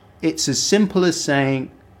 It's as simple as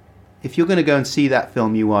saying, if you're going to go and see that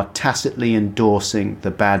film, you are tacitly endorsing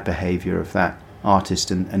the bad behaviour of that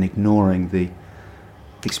artist and ignoring the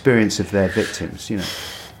experience of their victims. You know,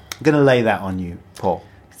 I'm going to lay that on you, Paul.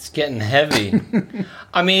 It's getting heavy.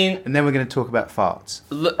 I mean... And then we're going to talk about farts.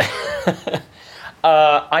 Look,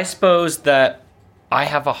 I suppose that I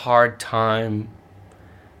have a hard time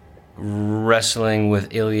wrestling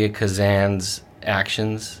with Ilya Kazan's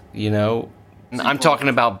actions, you know? I'm talking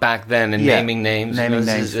about back then and naming names. Naming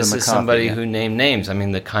names. This is somebody who named names. I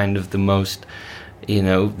mean, the most,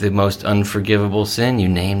 the most unforgivable sin. You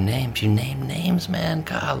name names, man.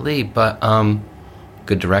 Golly. But,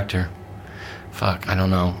 good director. Fuck, I don't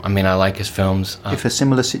know. I mean, I like his films. If a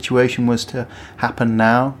similar situation was to happen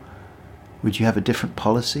now, would you have a different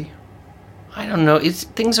policy? I don't know.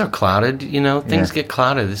 Things are clouded, Things get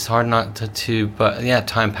clouded. It's hard not to. But yeah,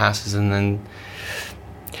 time passes, and then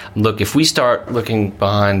look. If we start looking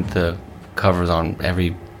behind the covers on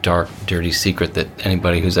every dark, dirty secret that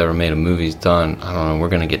anybody who's ever made a movie's done, I don't know. We're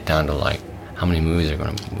going to get down to like how many movies we're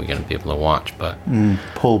going to be able to watch. But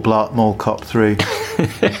Paul Blart Mall Cop 3.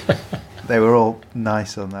 They were all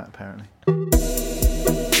nice on that, apparently.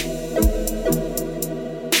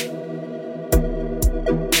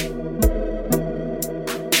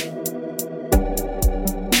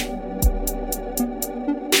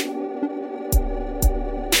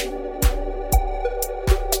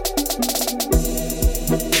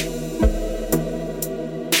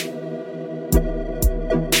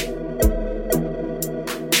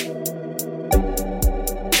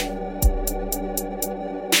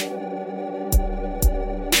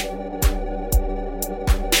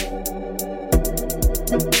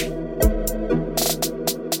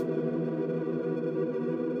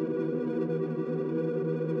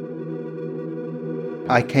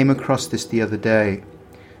 I came across this the other day.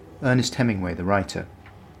 Ernest Hemingway, the writer,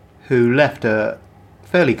 who left a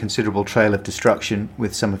fairly considerable trail of destruction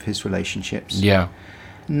with some of his relationships. Yeah.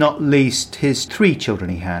 Not least his 3 children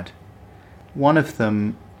he had. One of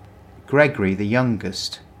them, Gregory, the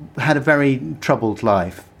youngest, had a very troubled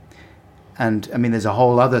life. And, I mean, there's a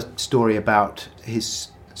whole other story about his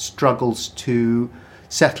struggles to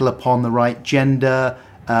settle upon the right gender.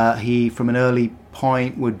 He, from an early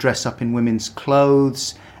point, would dress up in women's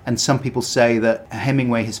clothes, and some people say that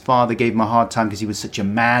Hemingway, his father, gave him a hard time because he was such a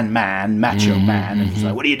macho man, and he's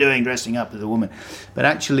like, what are you doing dressing up as a woman? But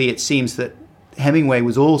actually it seems that Hemingway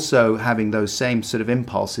was also having those same sort of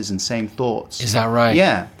impulses and same thoughts. Is that right?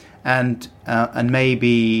 Yeah, and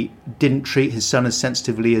maybe didn't treat his son as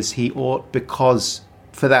sensitively as he ought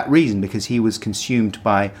for that reason, because he was consumed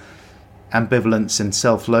by ambivalence and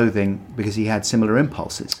self-loathing because he had similar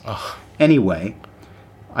impulses. Ugh. Anyway,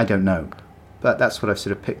 I don't know, but that's what I've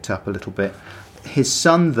sort of picked up a little bit. His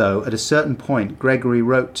son, though, at a certain point, Gregory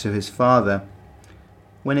wrote to his father,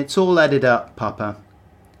 "When it's all added up, Papa,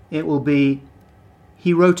 it will be,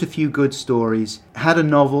 he wrote a few good stories, had a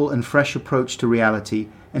novel and fresh approach to reality,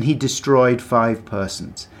 and he destroyed 5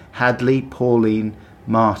 persons. Hadley, Pauline,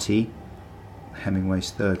 Marty,"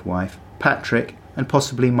 Hemingway's 3rd wife, "Patrick, and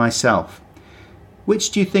possibly myself.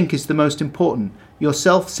 Which do you think is the most important? Your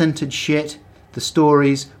self-centered shit, the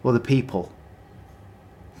stories, or the people?"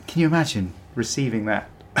 Can you imagine receiving that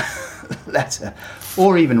letter?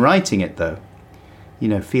 Or even writing it, though.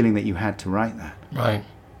 Feeling that you had to write that. Right.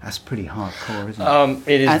 That's pretty hardcore, isn't it?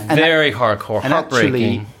 It is very hardcore, and heartbreaking.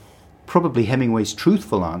 Actually, probably Hemingway's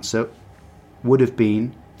truthful answer would have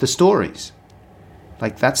been the stories.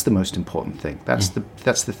 Like, that's the most important thing. That's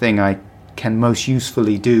the thing I can most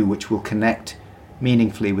usefully do, which will connect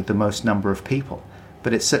meaningfully with the most number of people.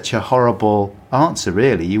 But it's such a horrible answer,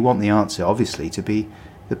 really. You want the answer, obviously, to be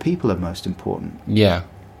the people are most important. Yeah.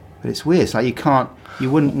 But it's weird. It's like you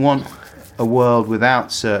wouldn't want a world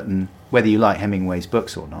without certain, whether you like Hemingway's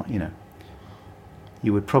books or not,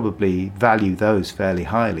 you would probably value those fairly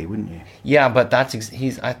highly, wouldn't you? Yeah, but I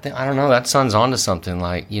don't know, that son's onto something.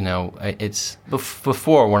 Like, you know, it's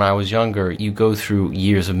before, when I was younger, you go through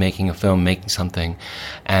years of making a film, making something,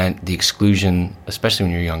 and the exclusion, especially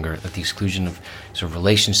when you're younger, the exclusion of sort of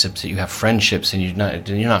relationships, that you have friendships, and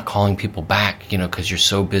you're not calling people back, you know, because you're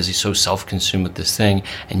so busy, so self-consumed with this thing,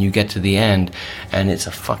 and you get to the end, and it's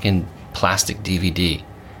a fucking plastic DVD,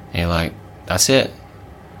 and you're like, that's it.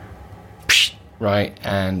 Right?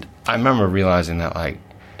 And I remember realizing that, like,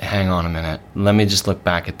 hang on a minute, let me just look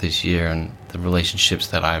back at this year and the relationships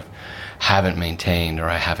that I haven't maintained or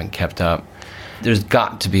I haven't kept up. There's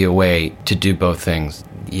got to be a way to do both things.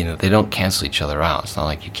 You know, they don't cancel each other out. It's not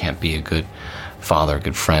like you can't be a good father, a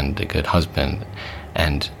good friend, a good husband,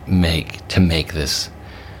 and make this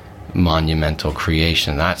monumental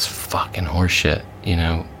creation. That's fucking horseshit, you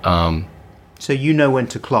know? So you know when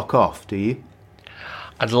to clock off, do you?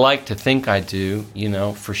 I'd like to think I do, you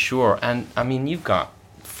know, for sure. And, I mean, you've got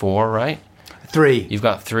 4, right? 3. You've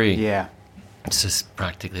got 3. Yeah. It's just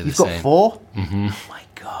practically the You've same. got 4? Mm-hmm. Oh, my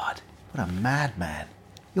God. What a madman.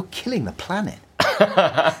 You're killing the planet.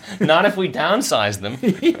 Not if we downsize them.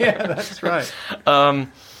 Yeah, that's right.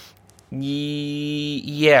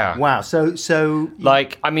 Yeah. Wow, so...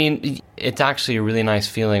 Like, I mean, it's actually a really nice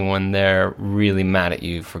feeling when they're really mad at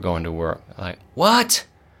you for going to work. Like, what?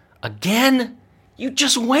 Again? You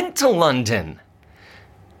just went to London.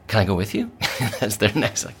 Can I go with you? That's their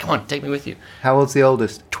next. Like, come on, take me with you. How old's the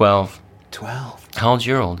oldest? 12. 12. How old's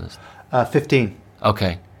your oldest? 15.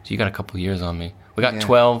 Okay, so you got a couple years on me. We got Yeah.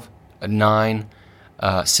 12, 9,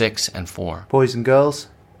 6, and 4. Boys and girls?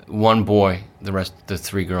 1 boy, the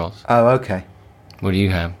 3 girls. Oh, okay. What do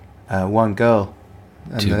you have? 1 girl.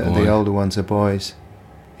 And 2 the boys. older ones are boys.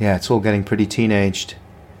 Yeah, it's all getting pretty teenaged.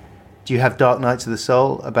 Do you have dark nights of the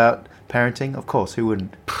soul about parenting? Of course, who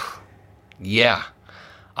wouldn't? Yeah.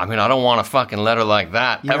 I mean, I don't want a fucking letter like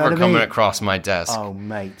that You know ever what I coming mean? across my desk. Oh,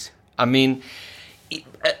 mate. I mean,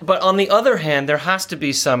 but on the other hand, there has to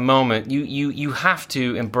be some moment. You have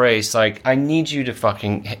to embrace, like, I need you to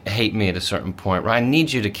fucking hate me at a certain point, right? I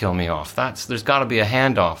need you to kill me off. There's got to be a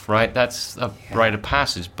handoff, right? That's a rite of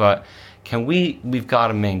passage. But we've got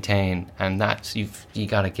to maintain, and that's, you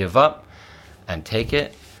got to give up and take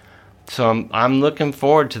it. So I'm looking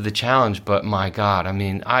forward to the challenge, but my God, I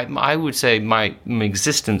mean, I would say my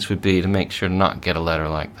existence would be to make sure to not get a letter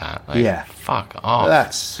like that. Like, Yeah. fuck off.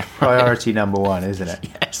 That's priority number 1, isn't it?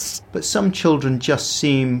 Yes. But some children just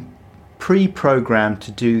seem pre-programmed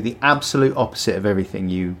to do the absolute opposite of everything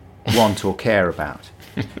you want or care about.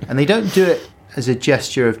 And they don't do it as a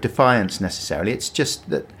gesture of defiance necessarily. It's just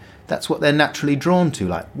that that's what they're naturally drawn to.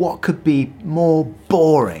 Like, what could be more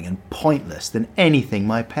boring and pointless than anything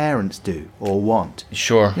my parents do or want?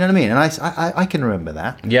 Sure. You know what I mean? And I can remember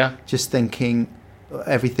that. Yeah. Just thinking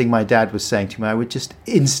everything my dad was saying to me, I would just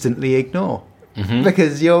instantly ignore. Mm-hmm.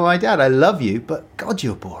 Because you're my dad. I love you, but God,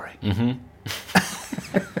 you're boring. Mm-hmm.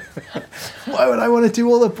 Why would I want to do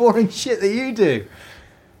all the boring shit that you do?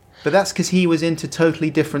 But that's because he was into totally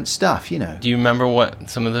different stuff, you know. Do you remember what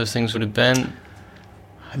some of those things would have been?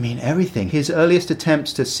 I mean, everything. His earliest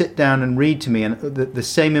attempts to sit down and read to me, and the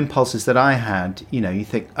same impulses that I had, you know, you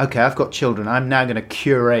think, okay, I've got children, I'm now going to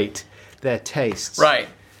curate their tastes. Right.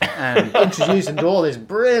 And introduce them to all this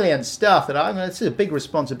brilliant stuff that this is a big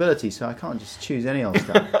responsibility, so I can't just choose any old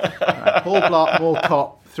stuff. Right, Paul Blart Mall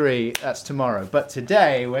Cop 3, that's tomorrow. But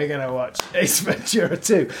today, we're going to watch Ace Ventura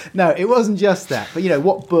 2. No, it wasn't just that. But, you know,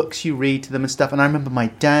 what books you read to them and stuff. And I remember my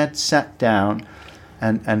dad sat down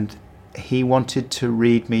and he wanted to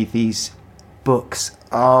read me these books.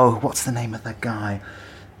 Oh, what's the name of that guy?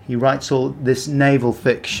 He writes all this naval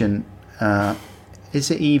fiction. Is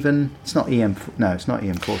it even? It's not E.M. No, it's not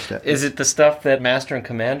E.M. Forster. Is it the stuff that Master and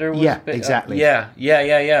Commander was? Yeah, exactly. Yeah.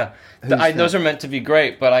 Those that? are meant to be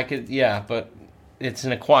great, but but it's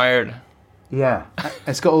an acquired... Yeah.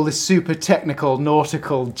 It's got all this super technical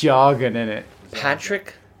nautical jargon in it.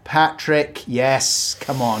 Patrick, yes,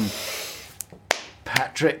 come on.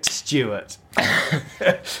 Patrick Stewart.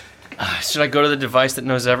 Should I go to the device that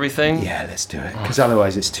knows everything? Yeah, let's do it. Because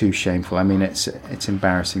otherwise it's too shameful. I mean, it's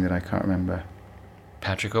embarrassing that I can't remember.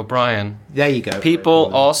 Patrick O'Brien. There you go.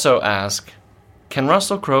 People also ask, can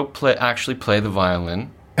Russell Crowe actually play the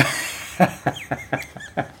violin?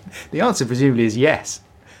 The answer presumably is yes.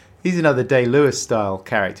 He's another Day-Lewis style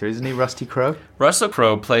character, isn't he, Rusty Crowe? Russell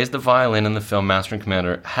Crowe plays the violin in the film Master and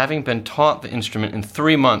Commander, having been taught the instrument in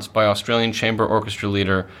 3 months by Australian chamber orchestra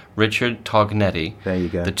leader Richard Tognetti. There you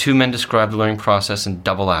go. The 2 men describe the learning process in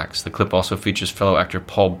double acts. The clip also features fellow actor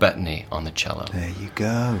Paul Bettany on the cello. There you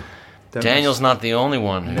go. Daniel's not the only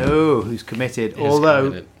one who No, who's committed. is Although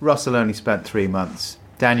committed. Russell only spent 3 months.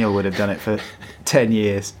 Daniel would have done it for 10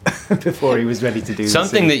 years before he was ready to do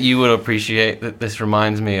Something the that you would appreciate that this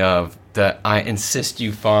reminds me of that I insist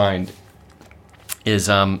you find is,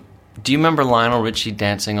 do you remember Lionel Richie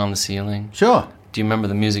dancing on the ceiling? Sure. Do you remember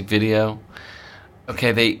the music video?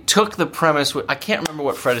 Okay, they took the premise, I can't remember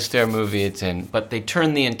what Fred Astaire movie it's in, but they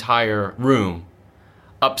turned the entire room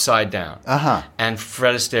upside down. Uh-huh. And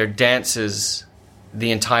Fred Astaire dances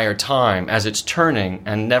the entire time as it's turning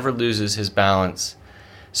and never loses his balance.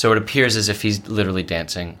 So it appears as if he's literally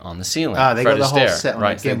dancing on the ceiling. They Fred got the whole Astaire, set on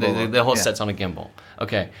right? a gimbal. The whole Yeah. set's on a gimbal.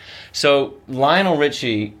 Okay. So Lionel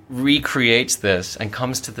Richie recreates this and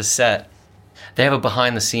comes to the set. They have a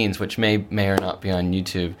behind the scenes, which may or not be on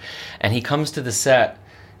YouTube. And he comes to the set,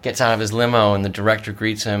 gets out of his limo, and the director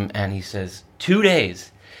greets him, and he says, 2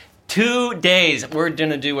 days. 2 days. We're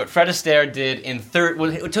going to do what Fred Astaire did in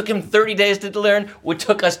it took him 30 days to learn. It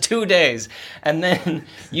took us 2 days. And then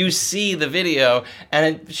you see the video,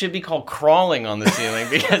 and it should be called Crawling on the Ceiling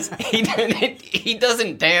because he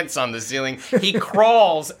doesn't dance on the ceiling. He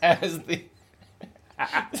crawls as the...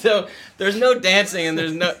 So there's no dancing, and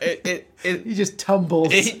there's no... He just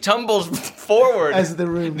tumbles. He tumbles forward As the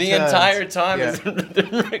room the turns. entire time. Yeah.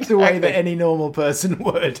 Exactly. the way that any normal person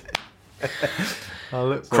would. I'll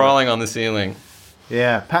look for Crawling on the ceiling. it.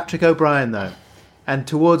 Yeah, Patrick O'Brien, though. And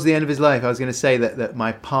towards the end of his life, I was going to say that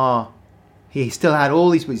my pa, he still had all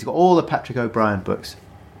these books. He's got all the Patrick O'Brien books.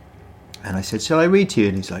 And I said, shall I read to you?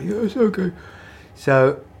 And he's like, yes, okay.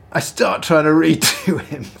 So I start trying to read to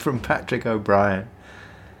him from Patrick O'Brien.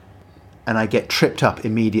 And I get tripped up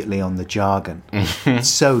immediately on the jargon. It's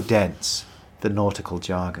so dense, the nautical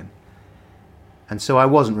jargon. And so I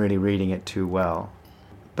wasn't really reading it too well.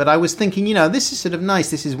 But I was thinking, this is sort of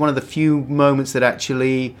nice. This is one of the few moments that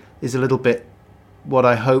actually is a little bit what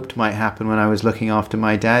I hoped might happen when I was looking after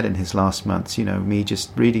my dad in his last months, me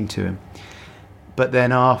just reading to him. But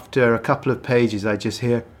then after a couple of pages, I just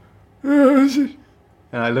hear, and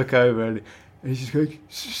I look over and he's just going,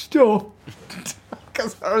 stop.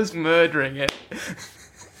 Because I was murdering it.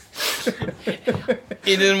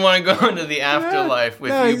 He didn't want to go into the afterlife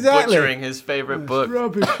with you exactly. butchering his favorite book.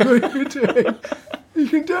 Rubbish. You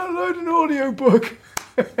can download an audiobook.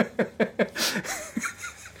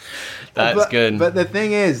 That's good. But the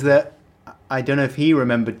thing is that I don't know if he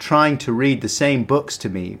remembered trying to read the same books to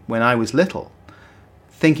me when I was little,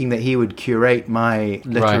 thinking that he would curate my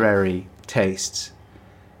literary tastes.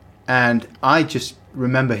 And I just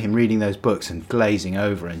remember him reading those books and glazing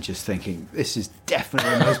over and just thinking, this is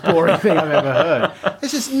definitely the most boring thing I've ever heard.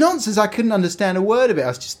 This is nonsense. I couldn't understand a word of it. I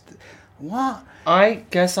was just, what? I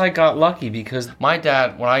guess I got lucky because my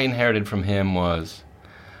dad, what I inherited from him was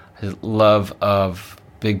his love of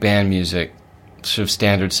big band music, sort of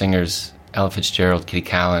standard singers, Ella Fitzgerald, Kitty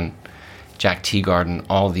Callan, Jack Teagarden,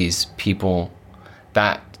 all these people,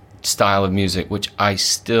 that style of music, which I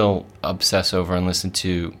still obsess over and listen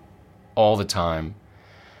to all the time.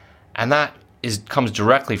 And that comes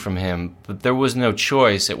directly from him, but there was no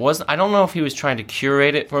choice. I don't know if he was trying to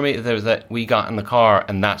curate it for me. There was that we got in the car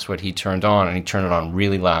and that's what he turned on, and he turned it on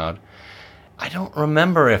really loud. I don't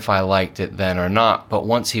remember if I liked it then or not, but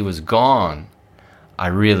once he was gone, I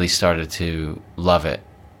really started to love it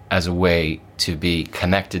as a way to be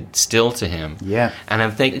connected still to him. Yeah. And I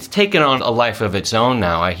think it's taken on a life of its own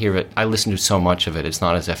now. I hear it, I listen to so much of it. It's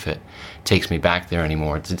not as if it takes me back there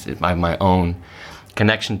anymore. I have my own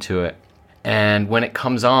connection to it. And when it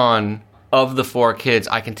comes on, of the four kids,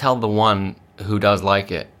 I can tell the one who does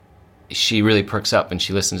like it, she really perks up and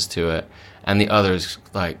she listens to it. And the others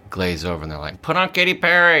like glaze over and they're like, put on Katy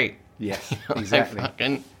Perry. Yes, exactly. Like,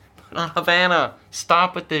 fucking put on Havana.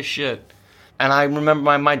 Stop with this shit. And I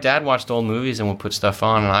remember my dad watched old movies and would put stuff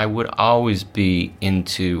on, and I would always be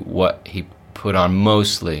into what he put on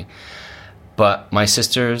mostly. But my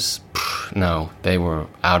sisters, no, they were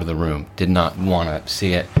out of the room. Did not want to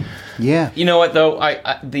see it. Yeah. You know what, though?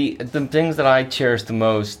 The things that I cherish the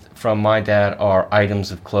most from my dad are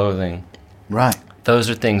items of clothing. Right. Those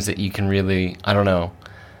are things that you can really, I don't know.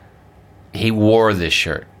 He wore this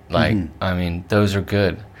shirt. Like, I mean, those are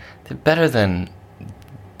good. They're better than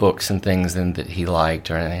books and things that he liked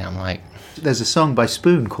or anything. I'm like... There's a song by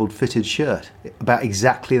Spoon called Fitted Shirt about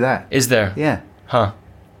exactly that. Is there? Yeah. Huh.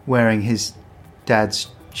 Wearing his dad's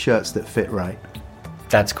shirts that fit right.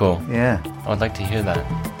 That's cool. Yeah. I'd like to hear that.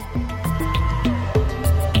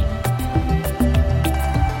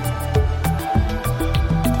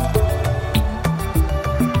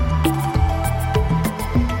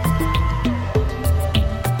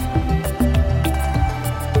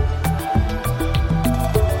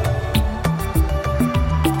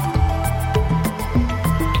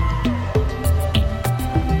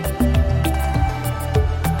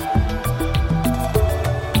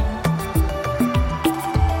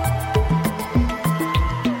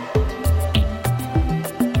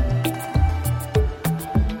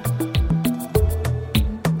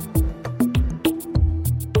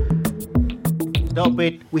 Not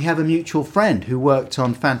been. We have a mutual friend who worked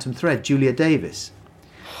on Phantom Thread, Julia Davis.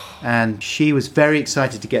 And she was very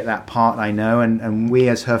excited to get that part, I know. And we,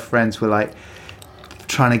 as her friends, were like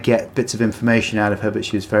trying to get bits of information out of her, but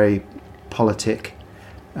she was very politic.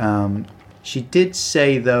 She did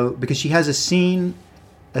say, though, because she has a scene,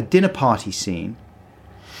 a dinner party scene,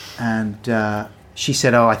 and she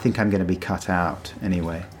said, "Oh, I think I'm going to be cut out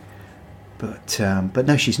anyway." But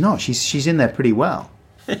no, she's not. She's in there pretty well.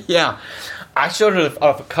 Yeah. I showed her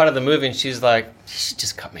a cut of the movie, and she's like, "You should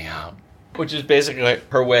just cut me out." Which is basically like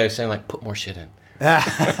her way of saying, like, put more shit in.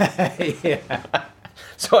 Yeah.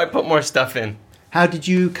 So I put more stuff in. How did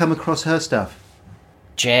you come across her stuff?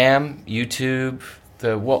 Jam, YouTube,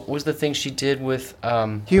 what was the thing she did with...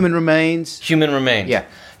 Human Remains. Human Remains. Yeah.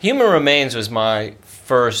 Human Remains was my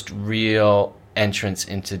first real entrance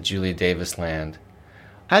into Julia Davis land.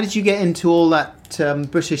 How did you get into all that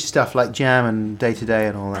British stuff like Jam and Day to Day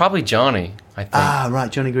and all that? Probably Johnny, I think. Ah, right,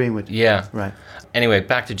 Johnny Greenwood. Yeah. Right. Anyway,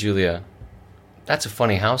 back to Julia. That's a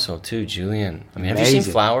funny household, too, Julian. I mean, have you Amazing.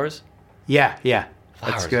 seen Flowers? Yeah. Flowers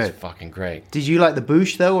That's good. is fucking great. Did you like the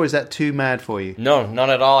Boosh, though, or is that too mad for you? No, not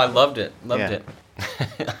at all. I loved it. Loved Yeah. it.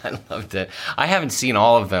 I loved it. I haven't seen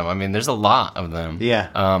all of them. I mean, there's a lot of them. Yeah.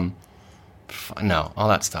 No, all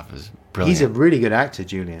that stuff is brilliant. He's a really good actor,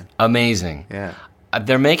 Julian. Amazing. Yeah.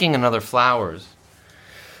 They're making another Flowers,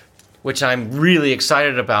 which I'm really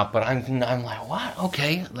excited about. But I'm like, what?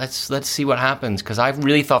 Okay, let's see what happens, because I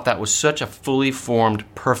really thought that was such a fully formed,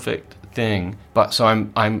 perfect thing. But so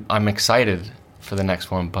I'm excited for the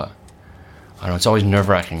next one. But I don't know. It's always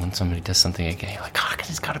nerve-wracking when somebody does something again. You're like, God,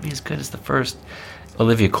 it's got to be as good as the first.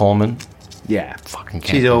 Olivia Colman. Yeah. Fucking can't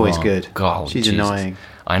She's go always wrong. good. God, She's Jesus. annoying.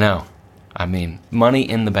 I know. I mean, money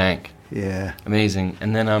in the bank. Yeah. Amazing.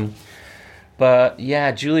 And then, but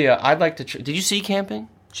yeah, Julia, I'd like to. Did you see Camping?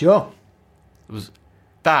 Sure.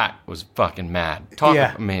 That was fucking mad.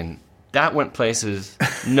 Yeah. I mean, that went places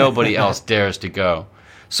nobody else dares to go.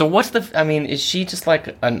 So is she just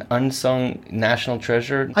like an unsung national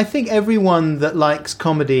treasure? I think everyone that likes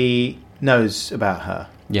comedy knows about her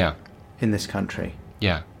Yeah. in this country.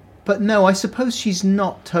 Yeah. But no, I suppose she's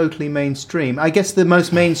not totally mainstream. I guess the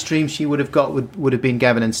most mainstream she would have got would have been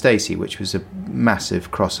Gavin and Stacey, which was a massive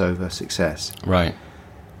crossover success. Right.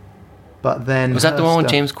 But then... Was that the one with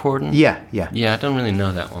stuff- James Corden? Yeah. Yeah, I don't really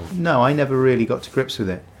know that one. No, I never really got to grips with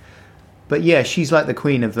it. But yeah, she's like the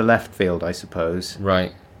queen of the left field, I suppose.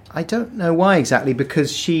 Right. I don't know why exactly,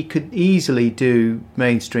 because she could easily do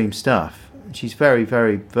mainstream stuff. She's very,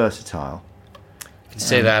 very versatile. You can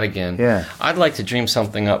say that again. Yeah. I'd like to dream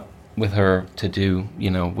something up with her to do,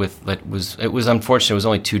 it was unfortunate. It was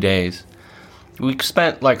only 2 days. We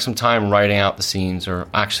spent like some time writing out the scenes, or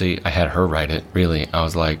actually I had her write it, really. I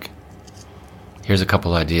was like, here's a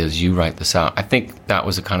couple ideas, you write this out. I think that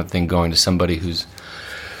was the kind of thing going to somebody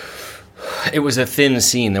it was a thin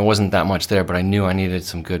scene, there wasn't that much there, but I knew I needed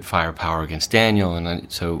some good firepower against Daniel,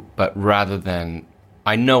 but rather than,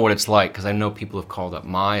 I know what it's like, because I know people have called up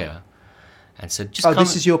Maya and said, just come.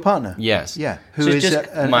 This is your partner? Yes. Yeah. Who is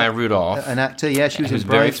just Maya Rudolph. An actor, yeah. She was who's in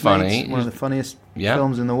very Bridesmaids, funny. one of the funniest Yeah.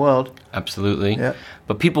 films in the world. Absolutely. Yeah.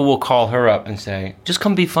 But people will call her up and say, just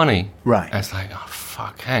come be funny. Right. And it's like, oh,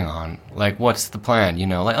 fuck, hang on. Like, what's the plan?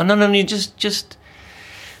 Like, oh, no, you just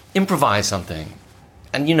improvise something.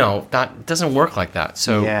 And, that doesn't work like that.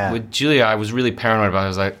 So with Julia, I was really paranoid about it. I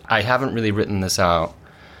was like, I haven't really written this out.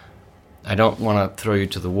 I don't want to throw you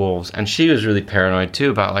to the wolves. And she was really paranoid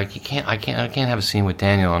too about like, I can't have a scene with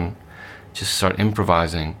Daniel and just start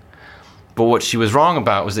improvising. But what she was wrong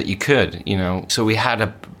about was that you could, So we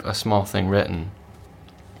had a small thing written,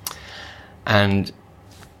 and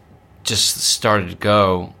just started to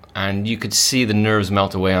go. And you could see the nerves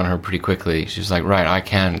melt away on her pretty quickly. She was like, right, I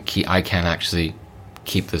can actually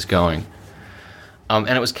keep this going. And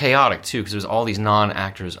it was chaotic too, because there was all these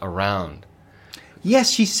non-actors around.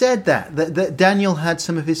 Yes, she said that Daniel had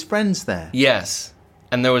some of his friends there. Yes.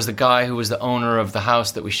 And there was the guy who was the owner of the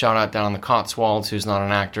house that we shot at down on the Cotswolds, who's not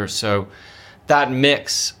an actor. So that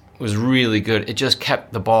mix was really good. It just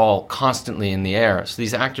kept the ball constantly in the air. So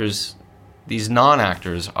these actors, these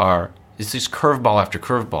non-actors it's just curveball after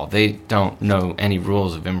curveball. They don't know any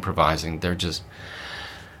rules of improvising. They're just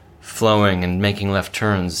flowing and making left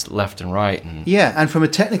turns left and right. Yeah, and from a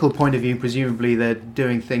technical point of view, presumably they're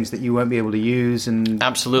doing things that you won't be able to use, and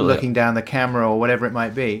absolutely looking down the camera or whatever it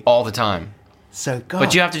might be. All the time. So, God.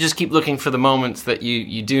 But you have to just keep looking for the moments that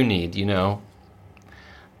you do need,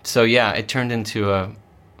 So yeah, it turned into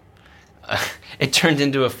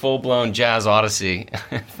a full-blown jazz odyssey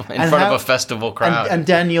in front of a festival crowd. And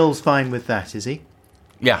Daniel's fine with that, is he?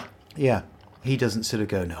 Yeah. Yeah. He doesn't sort of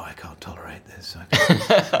go, no, I can't tolerate this.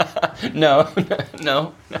 No.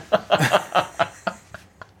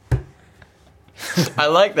 I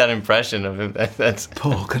like that impression of him. That's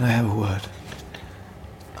Paul, can I have a word?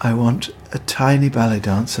 I want a tiny ballet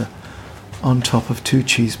dancer on top of 2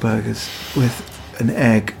 cheeseburgers with an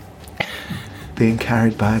egg being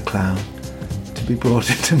carried by a clown to be brought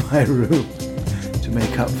into my room to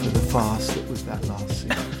make up for the farce that was that last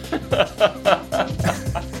scene.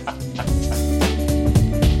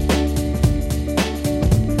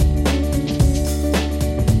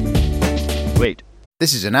 Wait.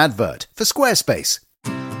 This is an advert for Squarespace.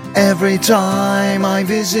 Every time I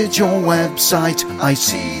visit your website, I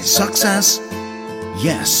see success.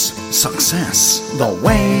 Yes, success. The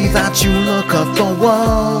way that you look at the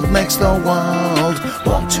world makes the world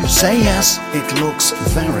want to say yes. It looks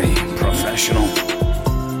very professional.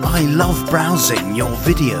 I love browsing your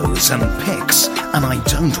videos and pics, and I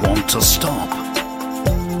don't want to stop.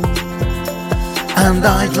 And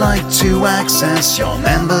I'd like to access your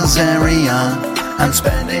members area and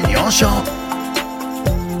spend in your shop.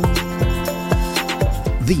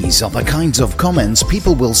 These are the kinds of comments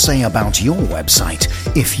people will say about your website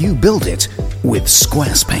if you build it with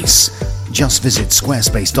Squarespace. Just visit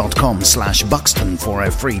squarespace.com/Buxton for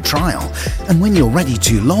a free trial. And when you're ready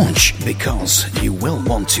to launch, because you will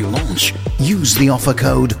want to launch, use the offer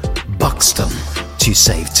code BUXTON to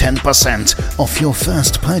save 10% off your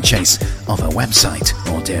first purchase of a website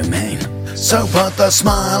or domain. So put the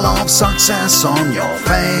smile of success on your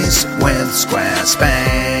face with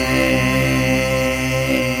Squarespace.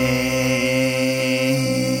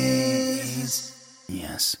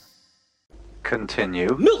 Yes. Continue.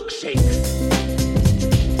 Milkshake.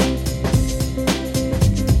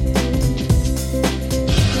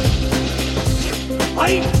 I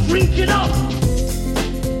ain't drinking up.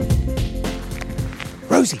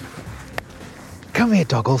 Rosie! Come here,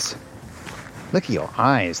 Doggles. Look at your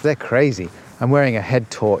eyes. They're crazy. I'm wearing a head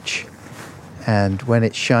torch, and when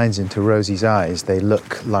it shines into Rosie's eyes, they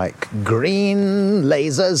look like green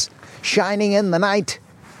lasers shining in the night,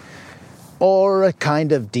 or a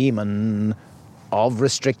kind of demon of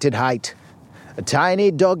restricted height, a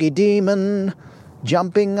tiny doggy demon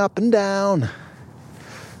jumping up and down.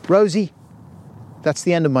 Rosie, that's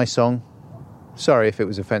the end of my song. Sorry if it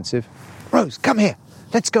was offensive. Rose, come here.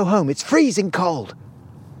 Let's go home. It's freezing cold.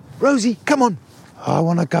 Rosie, come on. I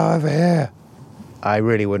want to go over here. I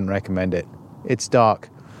really wouldn't recommend it. It's dark.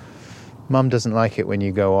 Mum doesn't like it when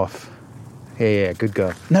you go off. Yeah, good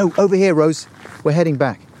girl. No, over here, Rose. We're heading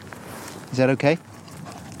back. Is that okay?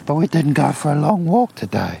 But we didn't go for a long walk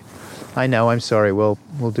today. I know, I'm sorry. We'll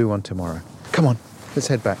do one tomorrow. Come on, let's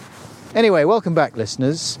head back. Anyway, welcome back,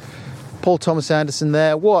 listeners. Paul Thomas Anderson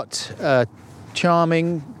there. What a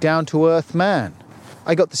charming, down-to-earth man.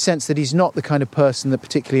 I got the sense that he's not the kind of person that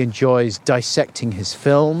particularly enjoys dissecting his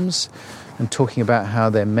films and talking about how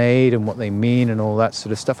they're made and what they mean and all that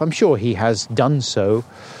sort of stuff. I'm sure he has done so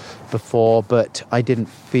before, but I didn't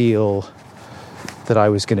feel that I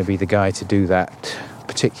was going to be the guy to do that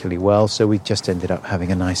particularly well, so we just ended up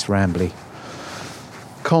having a nice rambly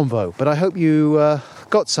convo. But I hope you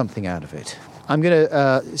got something out of it. I'm going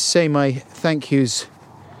to say my thank yous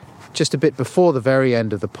just a bit before the very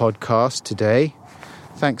end of the podcast today.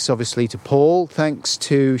 Thanks, obviously, to Paul. Thanks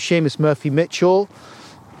to Seamus Murphy-Mitchell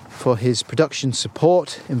for his production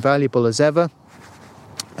support, invaluable as ever.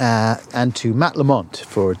 And to Matt Lamont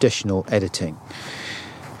for additional editing.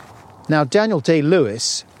 Now, Daniel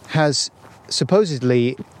Day-Lewis has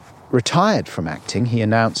supposedly retired from acting. He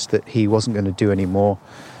announced that he wasn't going to do any more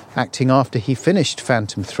acting after he finished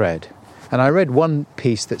Phantom Thread. And I read one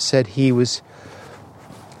piece that said he was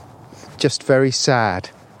just very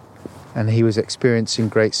sad. And he was experiencing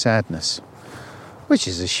great sadness, which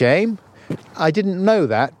is a shame. I didn't know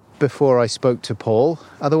that before I spoke to Paul.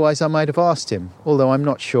 Otherwise, I might have asked him, although I'm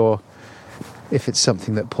not sure if it's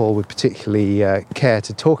something that Paul would particularly care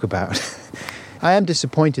to talk about. I am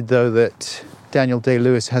disappointed, though, that Daniel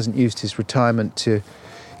Day-Lewis hasn't used his retirement to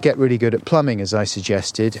get really good at plumbing, as I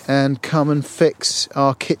suggested, and come and fix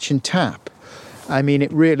our kitchen tap. I mean,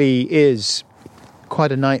 it really is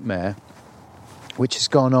quite a nightmare, which has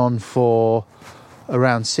gone on for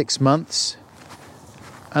around 6 months.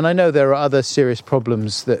 And I know there are other serious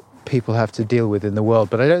problems that people have to deal with in the world,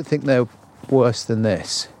 but I don't think they're worse than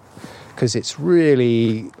this, because it's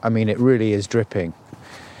really, it really is dripping.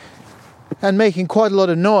 And making quite a lot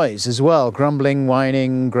of noise as well, grumbling,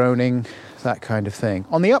 whining, groaning, that kind of thing.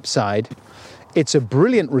 On the upside, it's a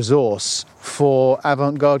brilliant resource for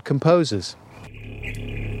avant-garde composers.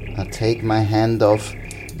 I'll take my hand off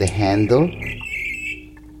the handle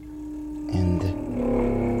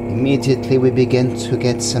and Immediately we begin to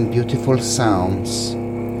get some beautiful sounds.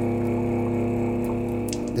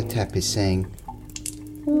 The tap is saying,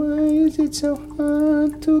 "Why is it so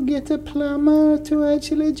hard to get a plumber to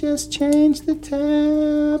actually just change the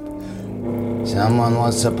tap? Someone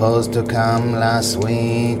was supposed to come last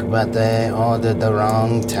week, but they ordered the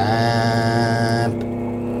wrong tap.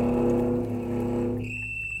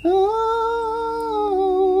 Oh,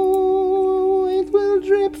 it will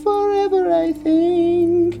drip forever, I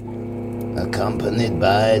think. Accompanied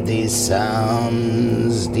by these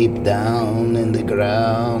sounds deep down in the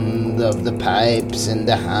ground of the pipes in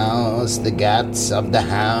the house, the guts of the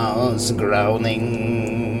house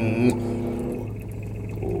groaning."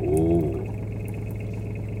 Oh.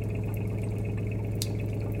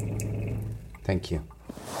 Thank you.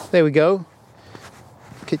 There we go.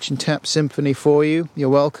 Kitchen Tap Symphony for you. You're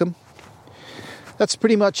welcome. That's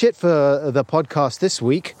pretty much it for the podcast this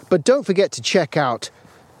week. But don't forget to check out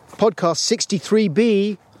podcast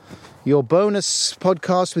 63B, your bonus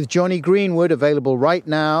podcast with Johnny Greenwood, available right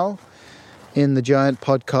now in the giant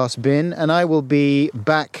podcast bin. And I will be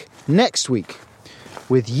back next week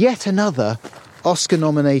with yet another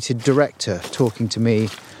Oscar-nominated director talking to me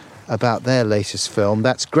about their latest film.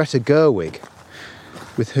 That's Greta Gerwig,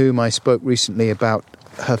 with whom I spoke recently about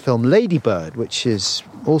her film Lady Bird, which is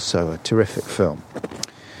also a terrific film.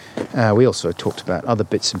 We also talked about other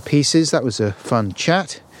bits and pieces. That was a fun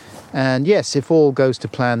chat. And yes, if all goes to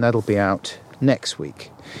plan, that'll be out next week.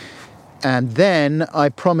 And then I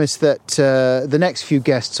promise that the next few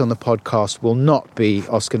guests on the podcast will not be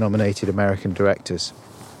Oscar-nominated American directors,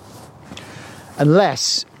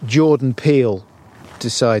 unless Jordan Peele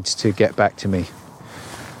decides to get back to me.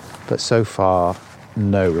 But so far,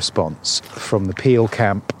 no response from the Peele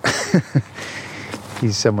camp.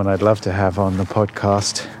 He's someone I'd love to have on the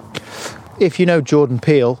podcast. If you know Jordan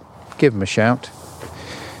Peele, give him a shout.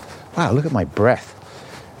 Wow, look at my breath.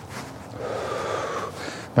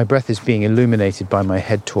 My breath is being illuminated by my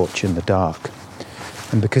head torch in the dark.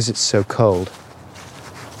 And because it's so cold,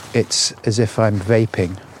 it's as if I'm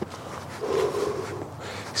vaping.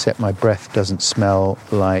 Except my breath doesn't smell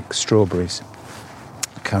like strawberries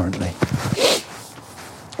currently.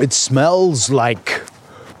 It smells like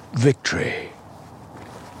victory.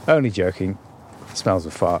 Only joking. It smells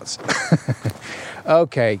of farts.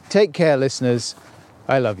 Okay, take care, listeners.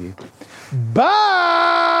 I love you.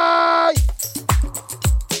 Bye!